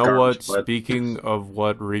 You know what? Speaking of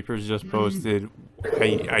what Reapers just posted,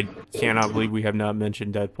 I cannot believe we have not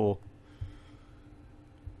mentioned Deadpool.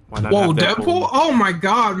 Why not Whoa, have Deadpool? Oh my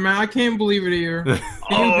god, man. I can't believe it here.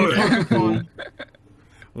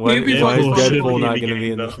 Why is Deadpool not going to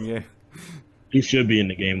be in this game? He should be in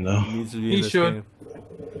the game, though. He needs to be in this game.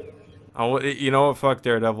 Oh, you know what? Fuck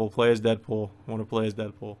Daredevil. Play as Deadpool. I want to play as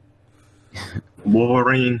Deadpool.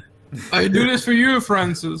 Wolverine. I do this for you,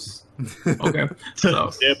 Francis. Okay.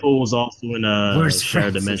 So. Deadpool was also in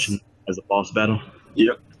Shattered Dimension as a boss battle.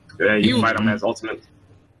 Yep. Yeah, you fight him as Ultimate.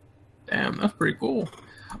 Damn, that's pretty cool.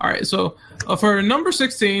 All right, so for number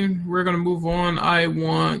 16, we're going to move on. I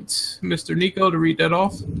want Mr. Nico to read that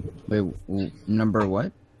off. Wait, number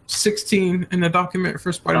what? 16 in the document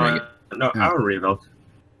for Spider-Man. No, I'll read it off.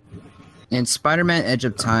 In Spider-Man Edge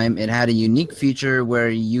of Time, it had a unique feature where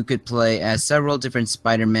you could play as several different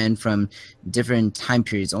Spider-Man from different time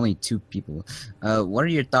periods, only 2 people. What are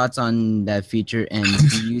your thoughts on that feature, and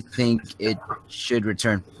do you think it should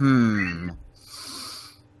return?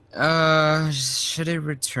 Should it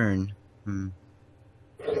return?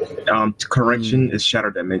 Correction is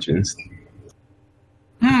Shattered Dimensions.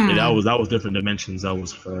 Yeah, that was different dimensions. That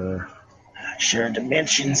was for Shared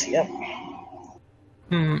Dimensions. Yep.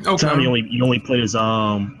 Okay. Tom, you only played as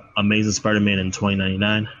Amazing Spider-Man in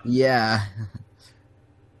 2099. Yeah.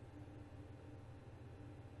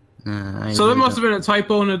 So there must have been a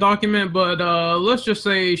typo in the document, but let's just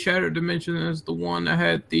say Shattered Dimension is the one that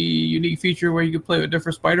had the unique feature where you could play with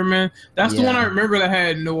different Spider-Man. That's the one I remember that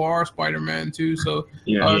had Noir Spider-Man too. So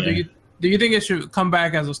do you think it should come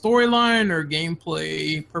back as a storyline or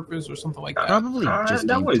gameplay purpose or something like that? Probably just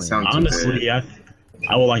that would sound honestly,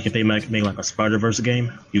 I would like if they make like a Spider-Verse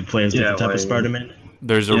game. You play as different type of Spider-Man.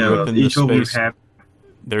 There's a rip in the space.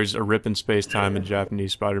 There's a rip in space-time and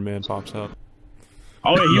Japanese Spider-Man pops up.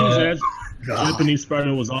 Oh yeah, he was there. Japanese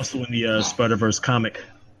Spider-Man was also in the Spider-Verse comic.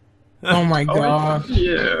 Oh my god.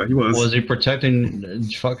 Yeah, he was. Was he protecting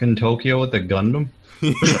fucking Tokyo with the Gundam?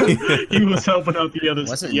 He was helping out the other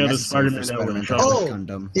Spider-Man that were in trouble.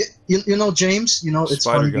 You know, James, it's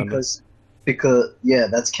Spider funny Gundam. because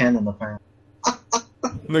that's canon apparently.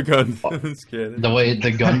 The Gundam is canon. The way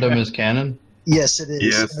the Gundam is canon? Yes, it is.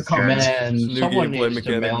 Yes, in the comics. Man, New someone gameplay needs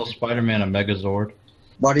to mail Spider-Man a Megazord.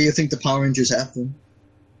 Why do you think the Power Rangers have them?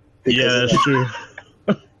 Yeah, that's true.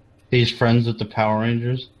 He's friends with the Power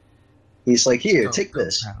Rangers. He's like, here, take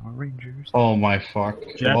this. Power Rangers. Oh my fuck.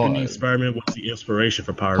 Japanese Spider-Man was the inspiration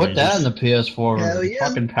for Power Put Rangers. that in the PS4. Hell yeah.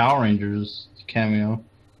 Fucking Power Rangers cameo.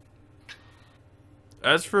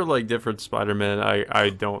 As for like different Spider-Man,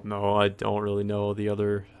 I don't know. I don't really know the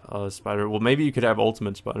other Spider. Well, maybe you could have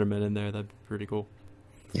Ultimate Spider-Man in there. That'd be pretty cool.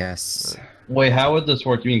 Yes. Wait, how would this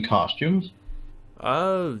work? You mean costumes?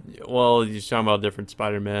 Well, you're talking about different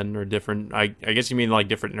Spider-Man or different. I guess you mean like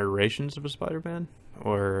different iterations of a Spider-Man,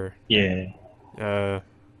 or Yeah. I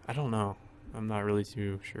don't know. I'm not really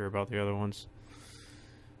too sure about the other ones.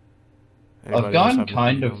 I've Anybody else gotten have an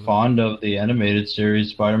kind opinion of on fond of the animated series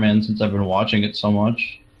Spider-Man since I've been watching it so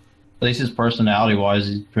much. At least his personality-wise,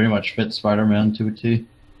 he pretty much fits Spider-Man to a T.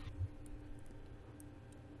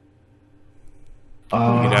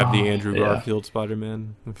 that? You could have the Andrew Garfield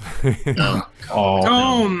Spider-Man.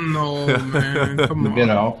 Oh no, man! Come on. You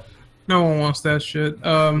know. No one wants that shit.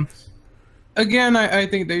 Again, I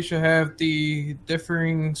think they should have the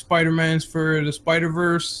differing Spider-Mans for the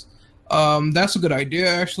Spider-Verse. That's a good idea,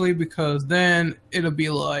 actually, because then it'll be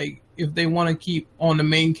like, if they want to keep on the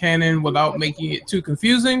main canon without making it too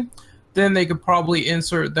confusing, then they could probably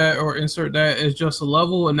insert that as just a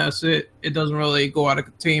level, and that's it. It doesn't really go out of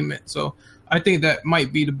containment. So I think that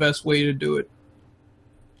might be the best way to do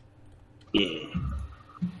it.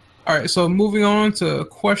 All right, so moving on to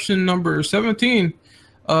question number 17.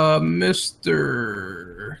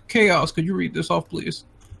 Mr. Chaos, could you read this off, please?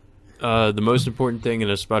 The most important thing in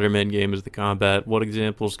a Spider-Man game is the combat. What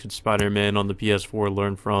examples could Spider-Man on the PS4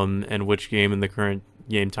 learn from, and which game in the current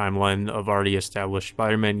game timeline of already established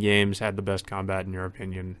Spider-Man games had the best combat, in your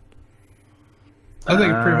opinion? I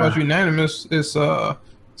think pretty much unanimous is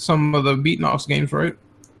some of the Beatnox games, right?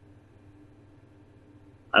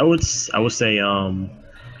 I would say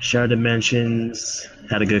Shared Dimensions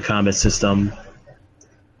had a good combat system.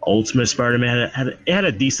 Ultimate Spider-Man had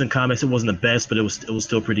a decent combat. It wasn't the best, but it was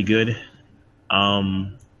still pretty good.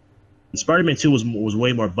 Spider-Man 2 was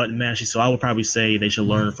way more button mashy, so I would probably say they should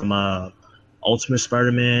learn from Ultimate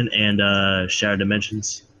Spider-Man and Shattered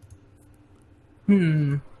Dimensions.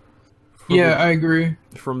 Yeah, I agree.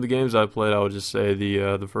 From the games I played, I would just say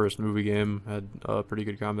the first movie game had a pretty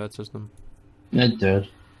good combat system. It did.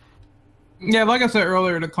 Yeah, like I said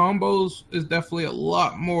earlier, the combos is definitely a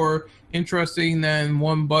lot more interesting than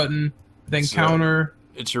one button, than counter.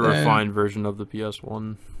 It's a refined version of the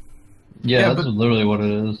PS1. Yeah, that's literally what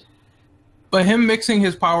it is. But him mixing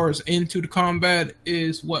his powers into the combat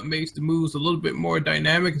is what makes the moves a little bit more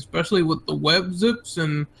dynamic, especially with the web zips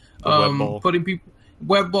and putting people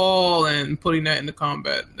web ball and putting that into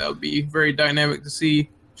combat. That would be very dynamic to see.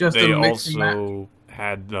 Just they a mix and match. also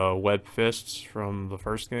had web fists from the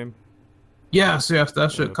first game. Yes,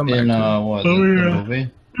 that should come back. In what, the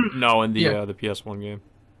movie? No, in the PS1 game.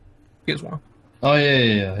 PS1. Oh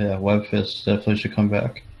yeah. Web fists definitely should come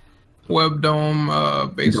back. Web dome,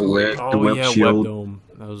 basically. The web shield. Web dome.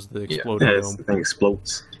 That was the exploding dome. The thing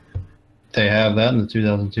explodes. They have that in the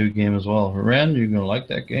 2002 game as well. Rand, you're gonna like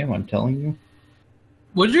that game. I'm telling you.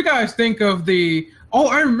 What did you guys think of the? Oh,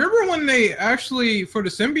 I remember when they actually, for the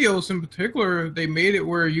symbiotes in particular, they made it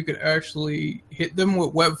where you could actually hit them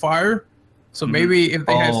with web fire. So maybe if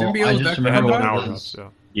they had symbiotes, that could happen.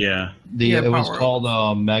 Yeah. It was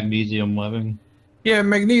called magnesium webbing. Yeah,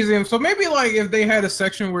 magnesium. So maybe like if they had a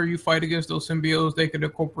section where you fight against those symbiotes, they could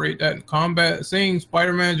incorporate that in combat. Seeing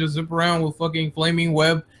Spider-Man just zip around with fucking flaming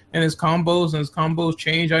web and his combos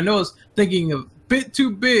change. I know it's thinking a bit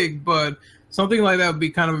too big, but something like that would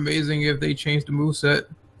be kind of amazing if they changed the moveset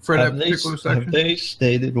for that particular section. Have they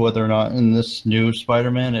stated whether or not in this new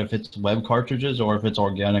Spider-Man if it's web cartridges or if it's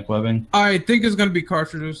organic webbing? I think it's going to be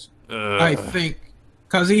cartridges. I think.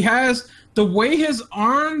 Because he has... The way his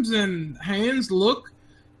arms and hands look,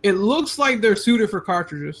 it looks like they're suited for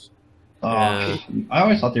cartridges. I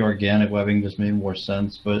always thought the organic webbing just made more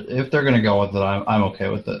sense, but if they're gonna go with it, I'm okay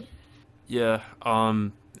with it. Yeah,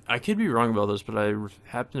 I could be wrong about this, but I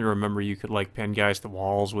happen to remember you could like pin guys to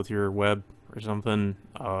walls with your web or something.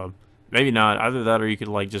 Maybe not. Either that, or you could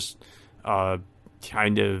like just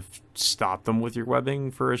kind of stop them with your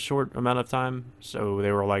webbing for a short amount of time. So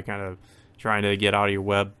they were like kind of trying to get out of your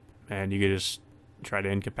web. And you could just try to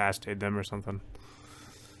incapacitate them or something.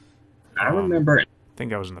 I remember. I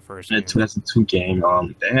think that was in the first in the 2002 game.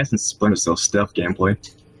 They had some Splinter Cell stealth gameplay.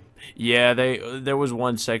 Yeah, there was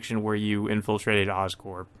one section where you infiltrated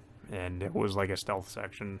Oscorp, and it was like a stealth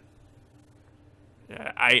section.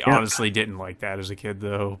 I honestly didn't like that as a kid,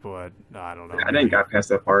 though. But I don't know. I didn't get past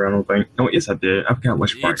that part. I don't think. No, yes, I did. I forgot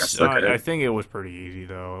which part I got stuck at. I think it was pretty easy,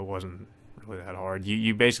 though. It wasn't really that hard.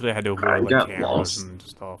 You basically had to avoid like cameras and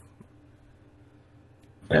stuff.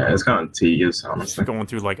 Yeah, it's kind of tedious, honestly. Going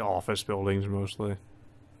through like office buildings mostly.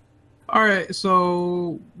 All right,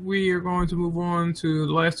 so we are going to move on to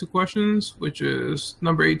the last two questions, which is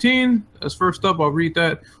number 18. As first up, I'll read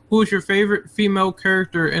that. Who is your favorite female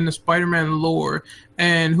character in the Spider-Man lore?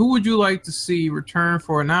 And who would you like to see return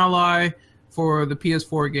for an ally for the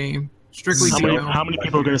PS4 game? Strictly female. How many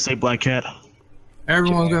people are going to say Black Cat?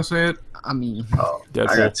 Everyone's going to say it. I mean... I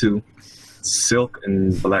got two. Silk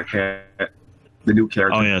and Black Cat. The new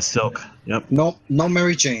character. Oh yeah, Silk. Yep. No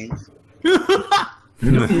Mary Jane.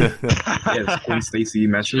 Yes, Queen Stacy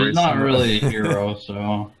match. She's not really a hero,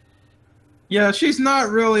 so. Yeah, she's not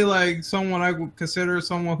really like someone I would consider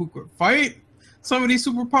someone who could fight some of these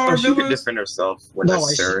superpower She can villains. defend herself when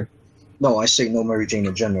necessary. I say no Mary Jane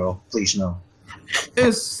in general. Please no.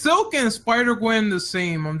 Is Silk and Spider-Gwen the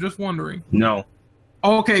same? I'm just wondering. No.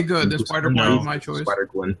 Okay, good. Then Spider-Gwen is my choice.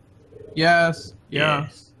 Spider-Gwen. Yes. Yeah.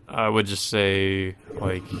 I would just say,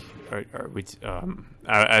 like,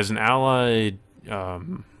 as an ally,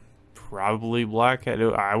 probably Black Cat.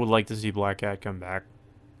 I would like to see Black Cat come back,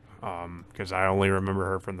 because I only remember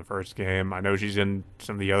her from the first game. I know she's in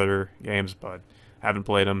some of the other games, but haven't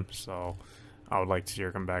played them, so I would like to see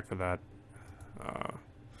her come back for that.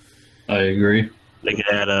 I agree. They could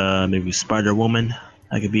add maybe Spider-Woman.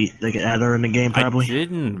 They could add her in the game probably. I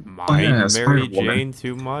didn't mind Mary Jane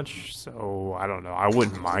too much, so I don't know. I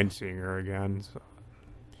wouldn't mind seeing her again. So.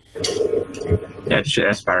 Yeah,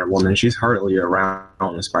 she's Spider-Woman. She's hardly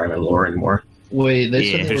around the Spider-Man lore anymore. Wait,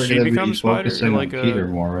 they said they were going to be focusing on Peter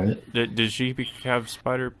more, right? Did she have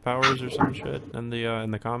spider powers or some shit in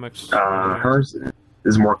the comics? Hers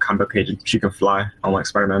is more complicated. She can fly, unlike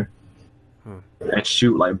Spider-Man, and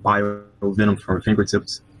shoot like bio venom from her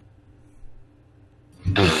fingertips.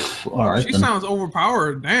 All right, She then. sounds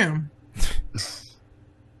overpowered. Damn.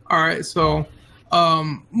 All right, so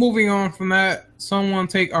moving on from that, someone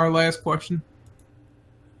take our last question.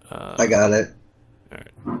 I got it.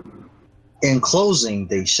 Alright. In closing,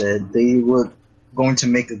 they said they were going to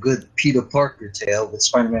make a good Peter Parker tale with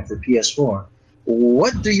Spider-Man for PS4.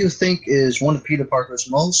 What do you think is one of Peter Parker's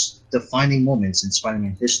most defining moments in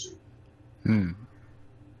Spider-Man history?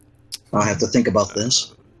 I'll have to think about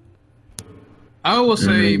this. I will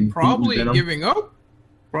say probably Venom. giving up.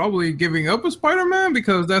 Probably giving up as Spider-Man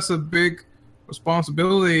because that's a big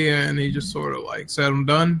responsibility, and he just sort of like said, "I'm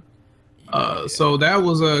done." So that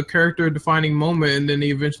was a character-defining moment, and then he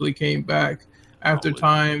eventually came back after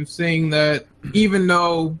time, seeing that even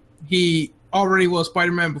though he already was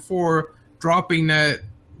Spider-Man before, dropping that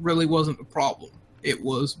really wasn't the problem. It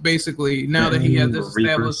was basically now that he has this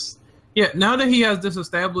established, now that he has this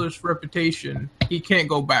established reputation, he can't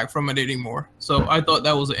go back from it anymore. So I thought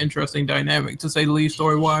that was an interesting dynamic, to say the least,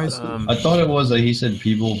 story-wise. I thought it was that he said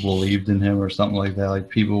people believed in him or something like that. Like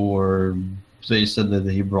people were, they said that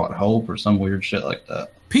he brought hope or some weird shit like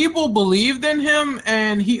that. People believed in him,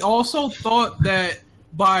 and he also thought that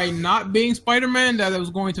by not being Spider-Man, that it was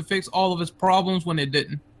going to fix all of his problems when it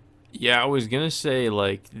didn't. Yeah, I was gonna say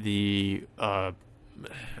like the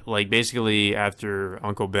like basically after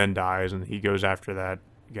Uncle Ben dies and he goes after that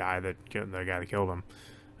guy that killed him,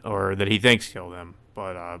 or that he thinks killed him.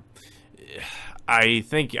 But I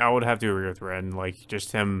think I would have to agree with Ren, like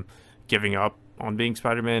just him giving up on being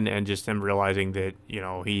Spider-Man and just him realizing that, you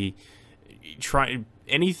know, he tried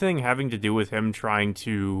anything having to do with him trying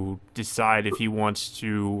to decide if he wants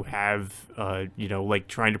to have, you know, like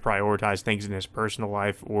trying to prioritize things in his personal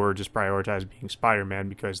life or just prioritize being Spider-Man,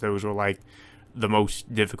 because those were like the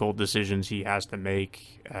most difficult decisions he has to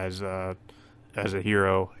make as a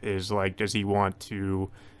hero. Is like, does he want to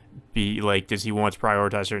be like, does he want to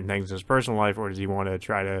prioritize certain things in his personal life, or does he want to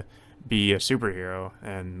try to be a superhero?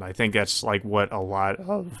 And I think that's like what a lot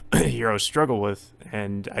of heroes struggle with,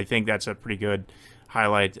 and I think that's a pretty good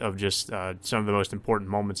highlight of just some of the most important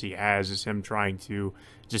moments he has, is him trying to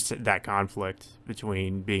just that conflict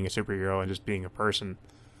between being a superhero and just being a person.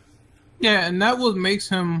 Yeah, and that what makes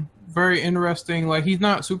him very interesting. Like, he's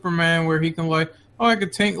not Superman where he can like, oh, I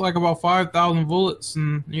could tank like about 5,000 bullets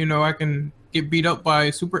and, you know, I can get beat up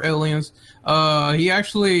by super aliens. He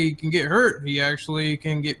actually can get hurt. He actually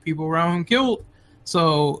can get people around him killed.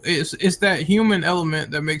 So it's that human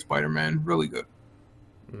element that makes Spider-Man really good.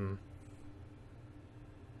 Mm.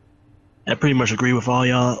 I pretty much agree with all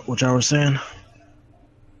y'all, what y'all were saying.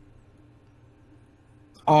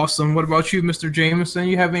 Awesome. What about you, Mr. Jameson?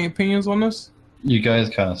 You have any opinions on this? You guys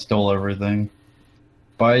kind of stole everything.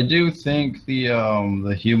 But I do think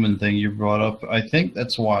the human thing you brought up, I think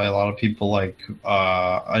that's why a lot of people like,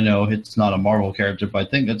 I know it's not a Marvel character, but I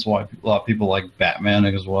think that's why a lot of people like Batman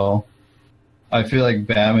as well. I feel like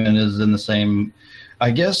Batman is in the same,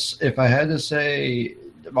 I guess if I had to say,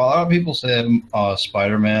 a lot of people say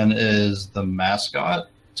Spider-Man is the mascot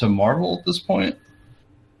to Marvel at this point.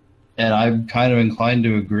 And I'm kind of inclined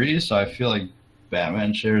to agree, so I feel like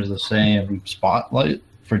Batman shares the same spotlight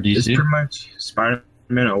for DC. It's pretty much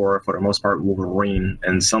Spider-Man, or for the most part, Wolverine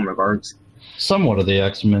in some regards. Somewhat of the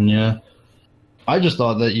X-Men, yeah. I just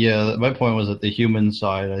thought that, yeah, my point was that the human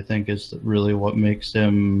side, I think, is really what makes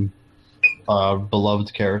him a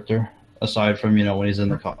beloved character, aside from, you know, when he's in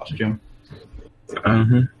the costume.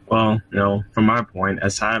 Well, you know, from my point,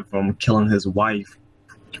 aside from killing his wife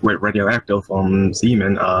with radioactive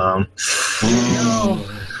semen, I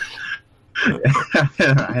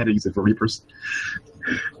had to use it for Reapers.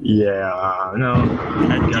 Yeah, no.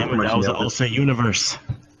 Damn it, that was an alternate universe.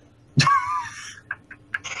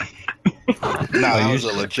 That was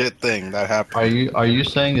a legit thing that happened. Are you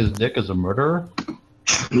saying his dick is a murderer?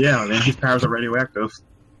 Yeah, man, his powers are radioactive.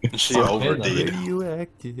 She overdid.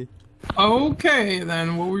 Radioactive. Okay,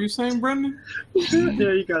 then. What were you saying, Brendan? Yeah,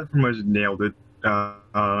 you guys pretty much nailed it. I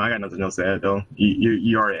got nothing else to add, though.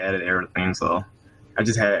 You already added everything, so I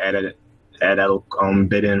just had to add that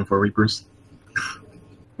bit in for Reapers.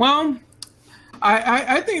 Well,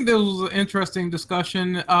 I think this was an interesting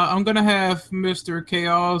discussion. I'm going to have Mr.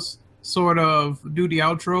 Chaos sort of do the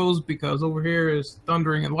outros, because over here is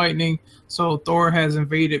thundering and lightning, so Thor has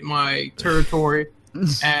invaded my territory,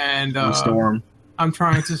 and Storm. I'm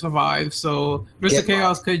trying to survive. So, Mr.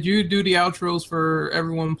 Chaos, could you do the outros for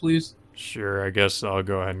everyone, please? Sure, I guess I'll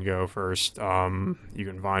go ahead and go first. You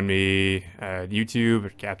can find me at YouTube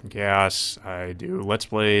at Captain Chaos. I do Let's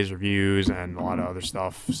Plays, reviews, and a lot of other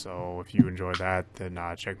stuff. So if you enjoy that, then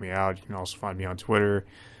check me out. You can also find me on Twitter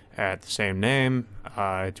at the same name.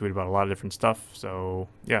 I tweet about a lot of different stuff. So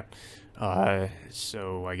yeah.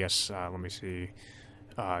 So I guess let me see.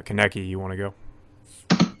 Kaneki, you want to go?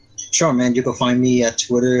 Sure, man. You can find me at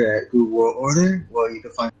Twitter at Google World Order, or you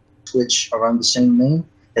can find me on Twitch around the same name,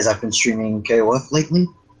 as I've been streaming KOF lately,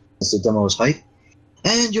 as the demo is hype.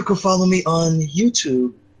 And you can follow me on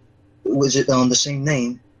YouTube, which is on the same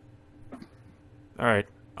name. All right.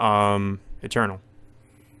 Eternal.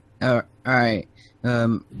 All right.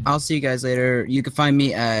 I'll see you guys later. You can find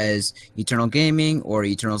me as Eternal Gaming or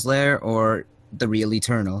Eternal's Lair or The Real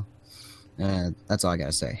Eternal. That's all I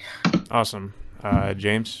gotta say. Awesome.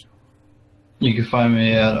 James? You can find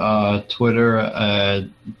me at Twitter at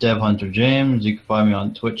DevHunterJames. You can find me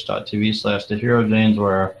on twitch.tv/TheHeroJames,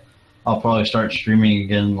 where I'll probably start streaming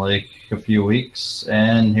again in like a few weeks,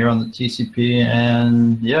 and here on the TCP,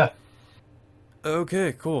 and yeah.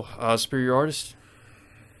 Okay, cool. Superior Artist?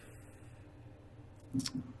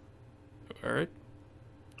 All right.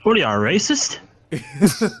 What are y'all, racist?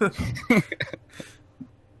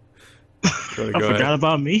 Go I forgot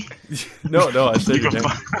about me. No, I said your name.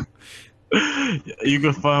 You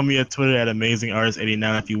can find me at Twitter at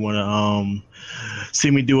AmazingArtist89 if you want to see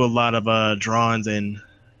me do a lot of drawings, and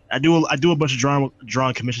I do a bunch of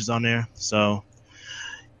drawing commissions on there. So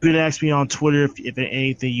you can ask me on Twitter if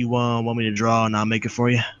anything you want me to draw, and I'll make it for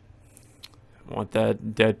you. I want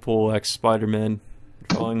that Deadpool x Spider-Man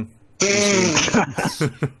drawing.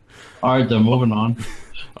 All right, then moving on.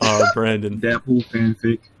 Brandon. Deadpool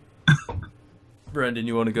fanfic. Brandon,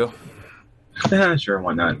 you want to go? Yeah, sure,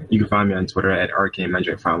 why not? You can find me on Twitter at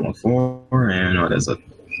ArcaneMagic514, and that's it.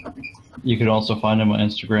 You could also find him on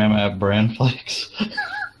Instagram at BrandFlex.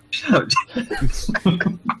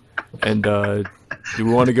 And do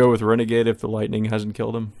we want to go with Renegade if the lightning hasn't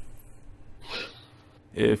killed him?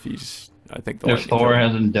 If Thor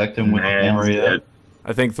hasn't decked him with a hammer yet.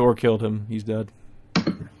 I think Thor killed him. He's dead.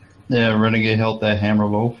 Yeah, Renegade held that hammer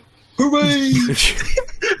loaf. Hooray!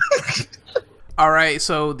 Alright,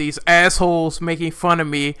 so these assholes making fun of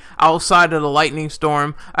me outside of the lightning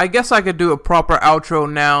storm. I guess I could do a proper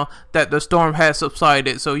outro now that the storm has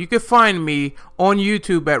subsided. So you can find me on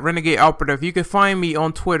YouTube at Renegade Operative. You can find me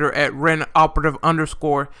on Twitter at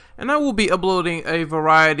RenOperative_. And I will be uploading a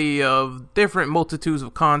variety of different multitudes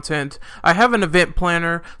of content. I have an event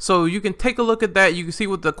planner, so you can take a look at that. You can see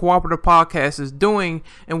what the Cooperative Podcast is doing,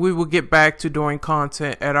 and we will get back to doing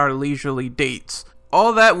content at our leisurely dates.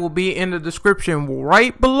 All that will be in the description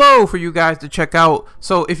right below for you guys to check out.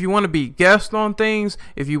 So if you want to be guest on things,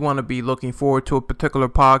 if you want to be looking forward to a particular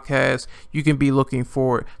podcast, you can be looking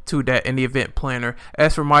forward to that in the event planner.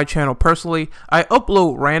 As for my channel personally, I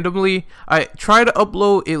upload randomly. I try to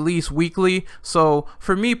upload at least weekly. So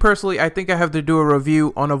for me personally, I think I have to do a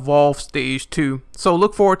review on Evolve Stage 2. So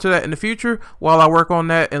look forward to that in the future while I work on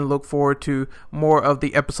that, and look forward to more of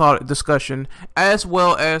the episodic discussion, as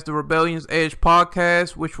well as the Rebellion's Edge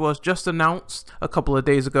podcast, which was just announced a couple of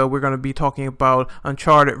days ago. We're going to be talking about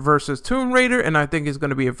Uncharted versus Tomb Raider, and I think it's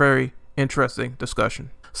going to be a very interesting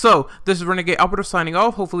discussion. So, this is Renegade Operative signing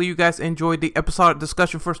off. Hopefully you guys enjoyed the episodic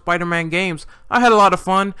discussion for Spider-Man games. I had a lot of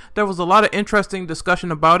fun. There was a lot of interesting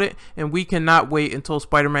discussion about it, and we cannot wait until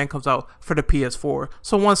Spider-Man comes out for the PS4.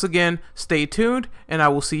 So once again, stay tuned, and I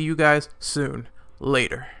will see you guys soon.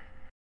 Later.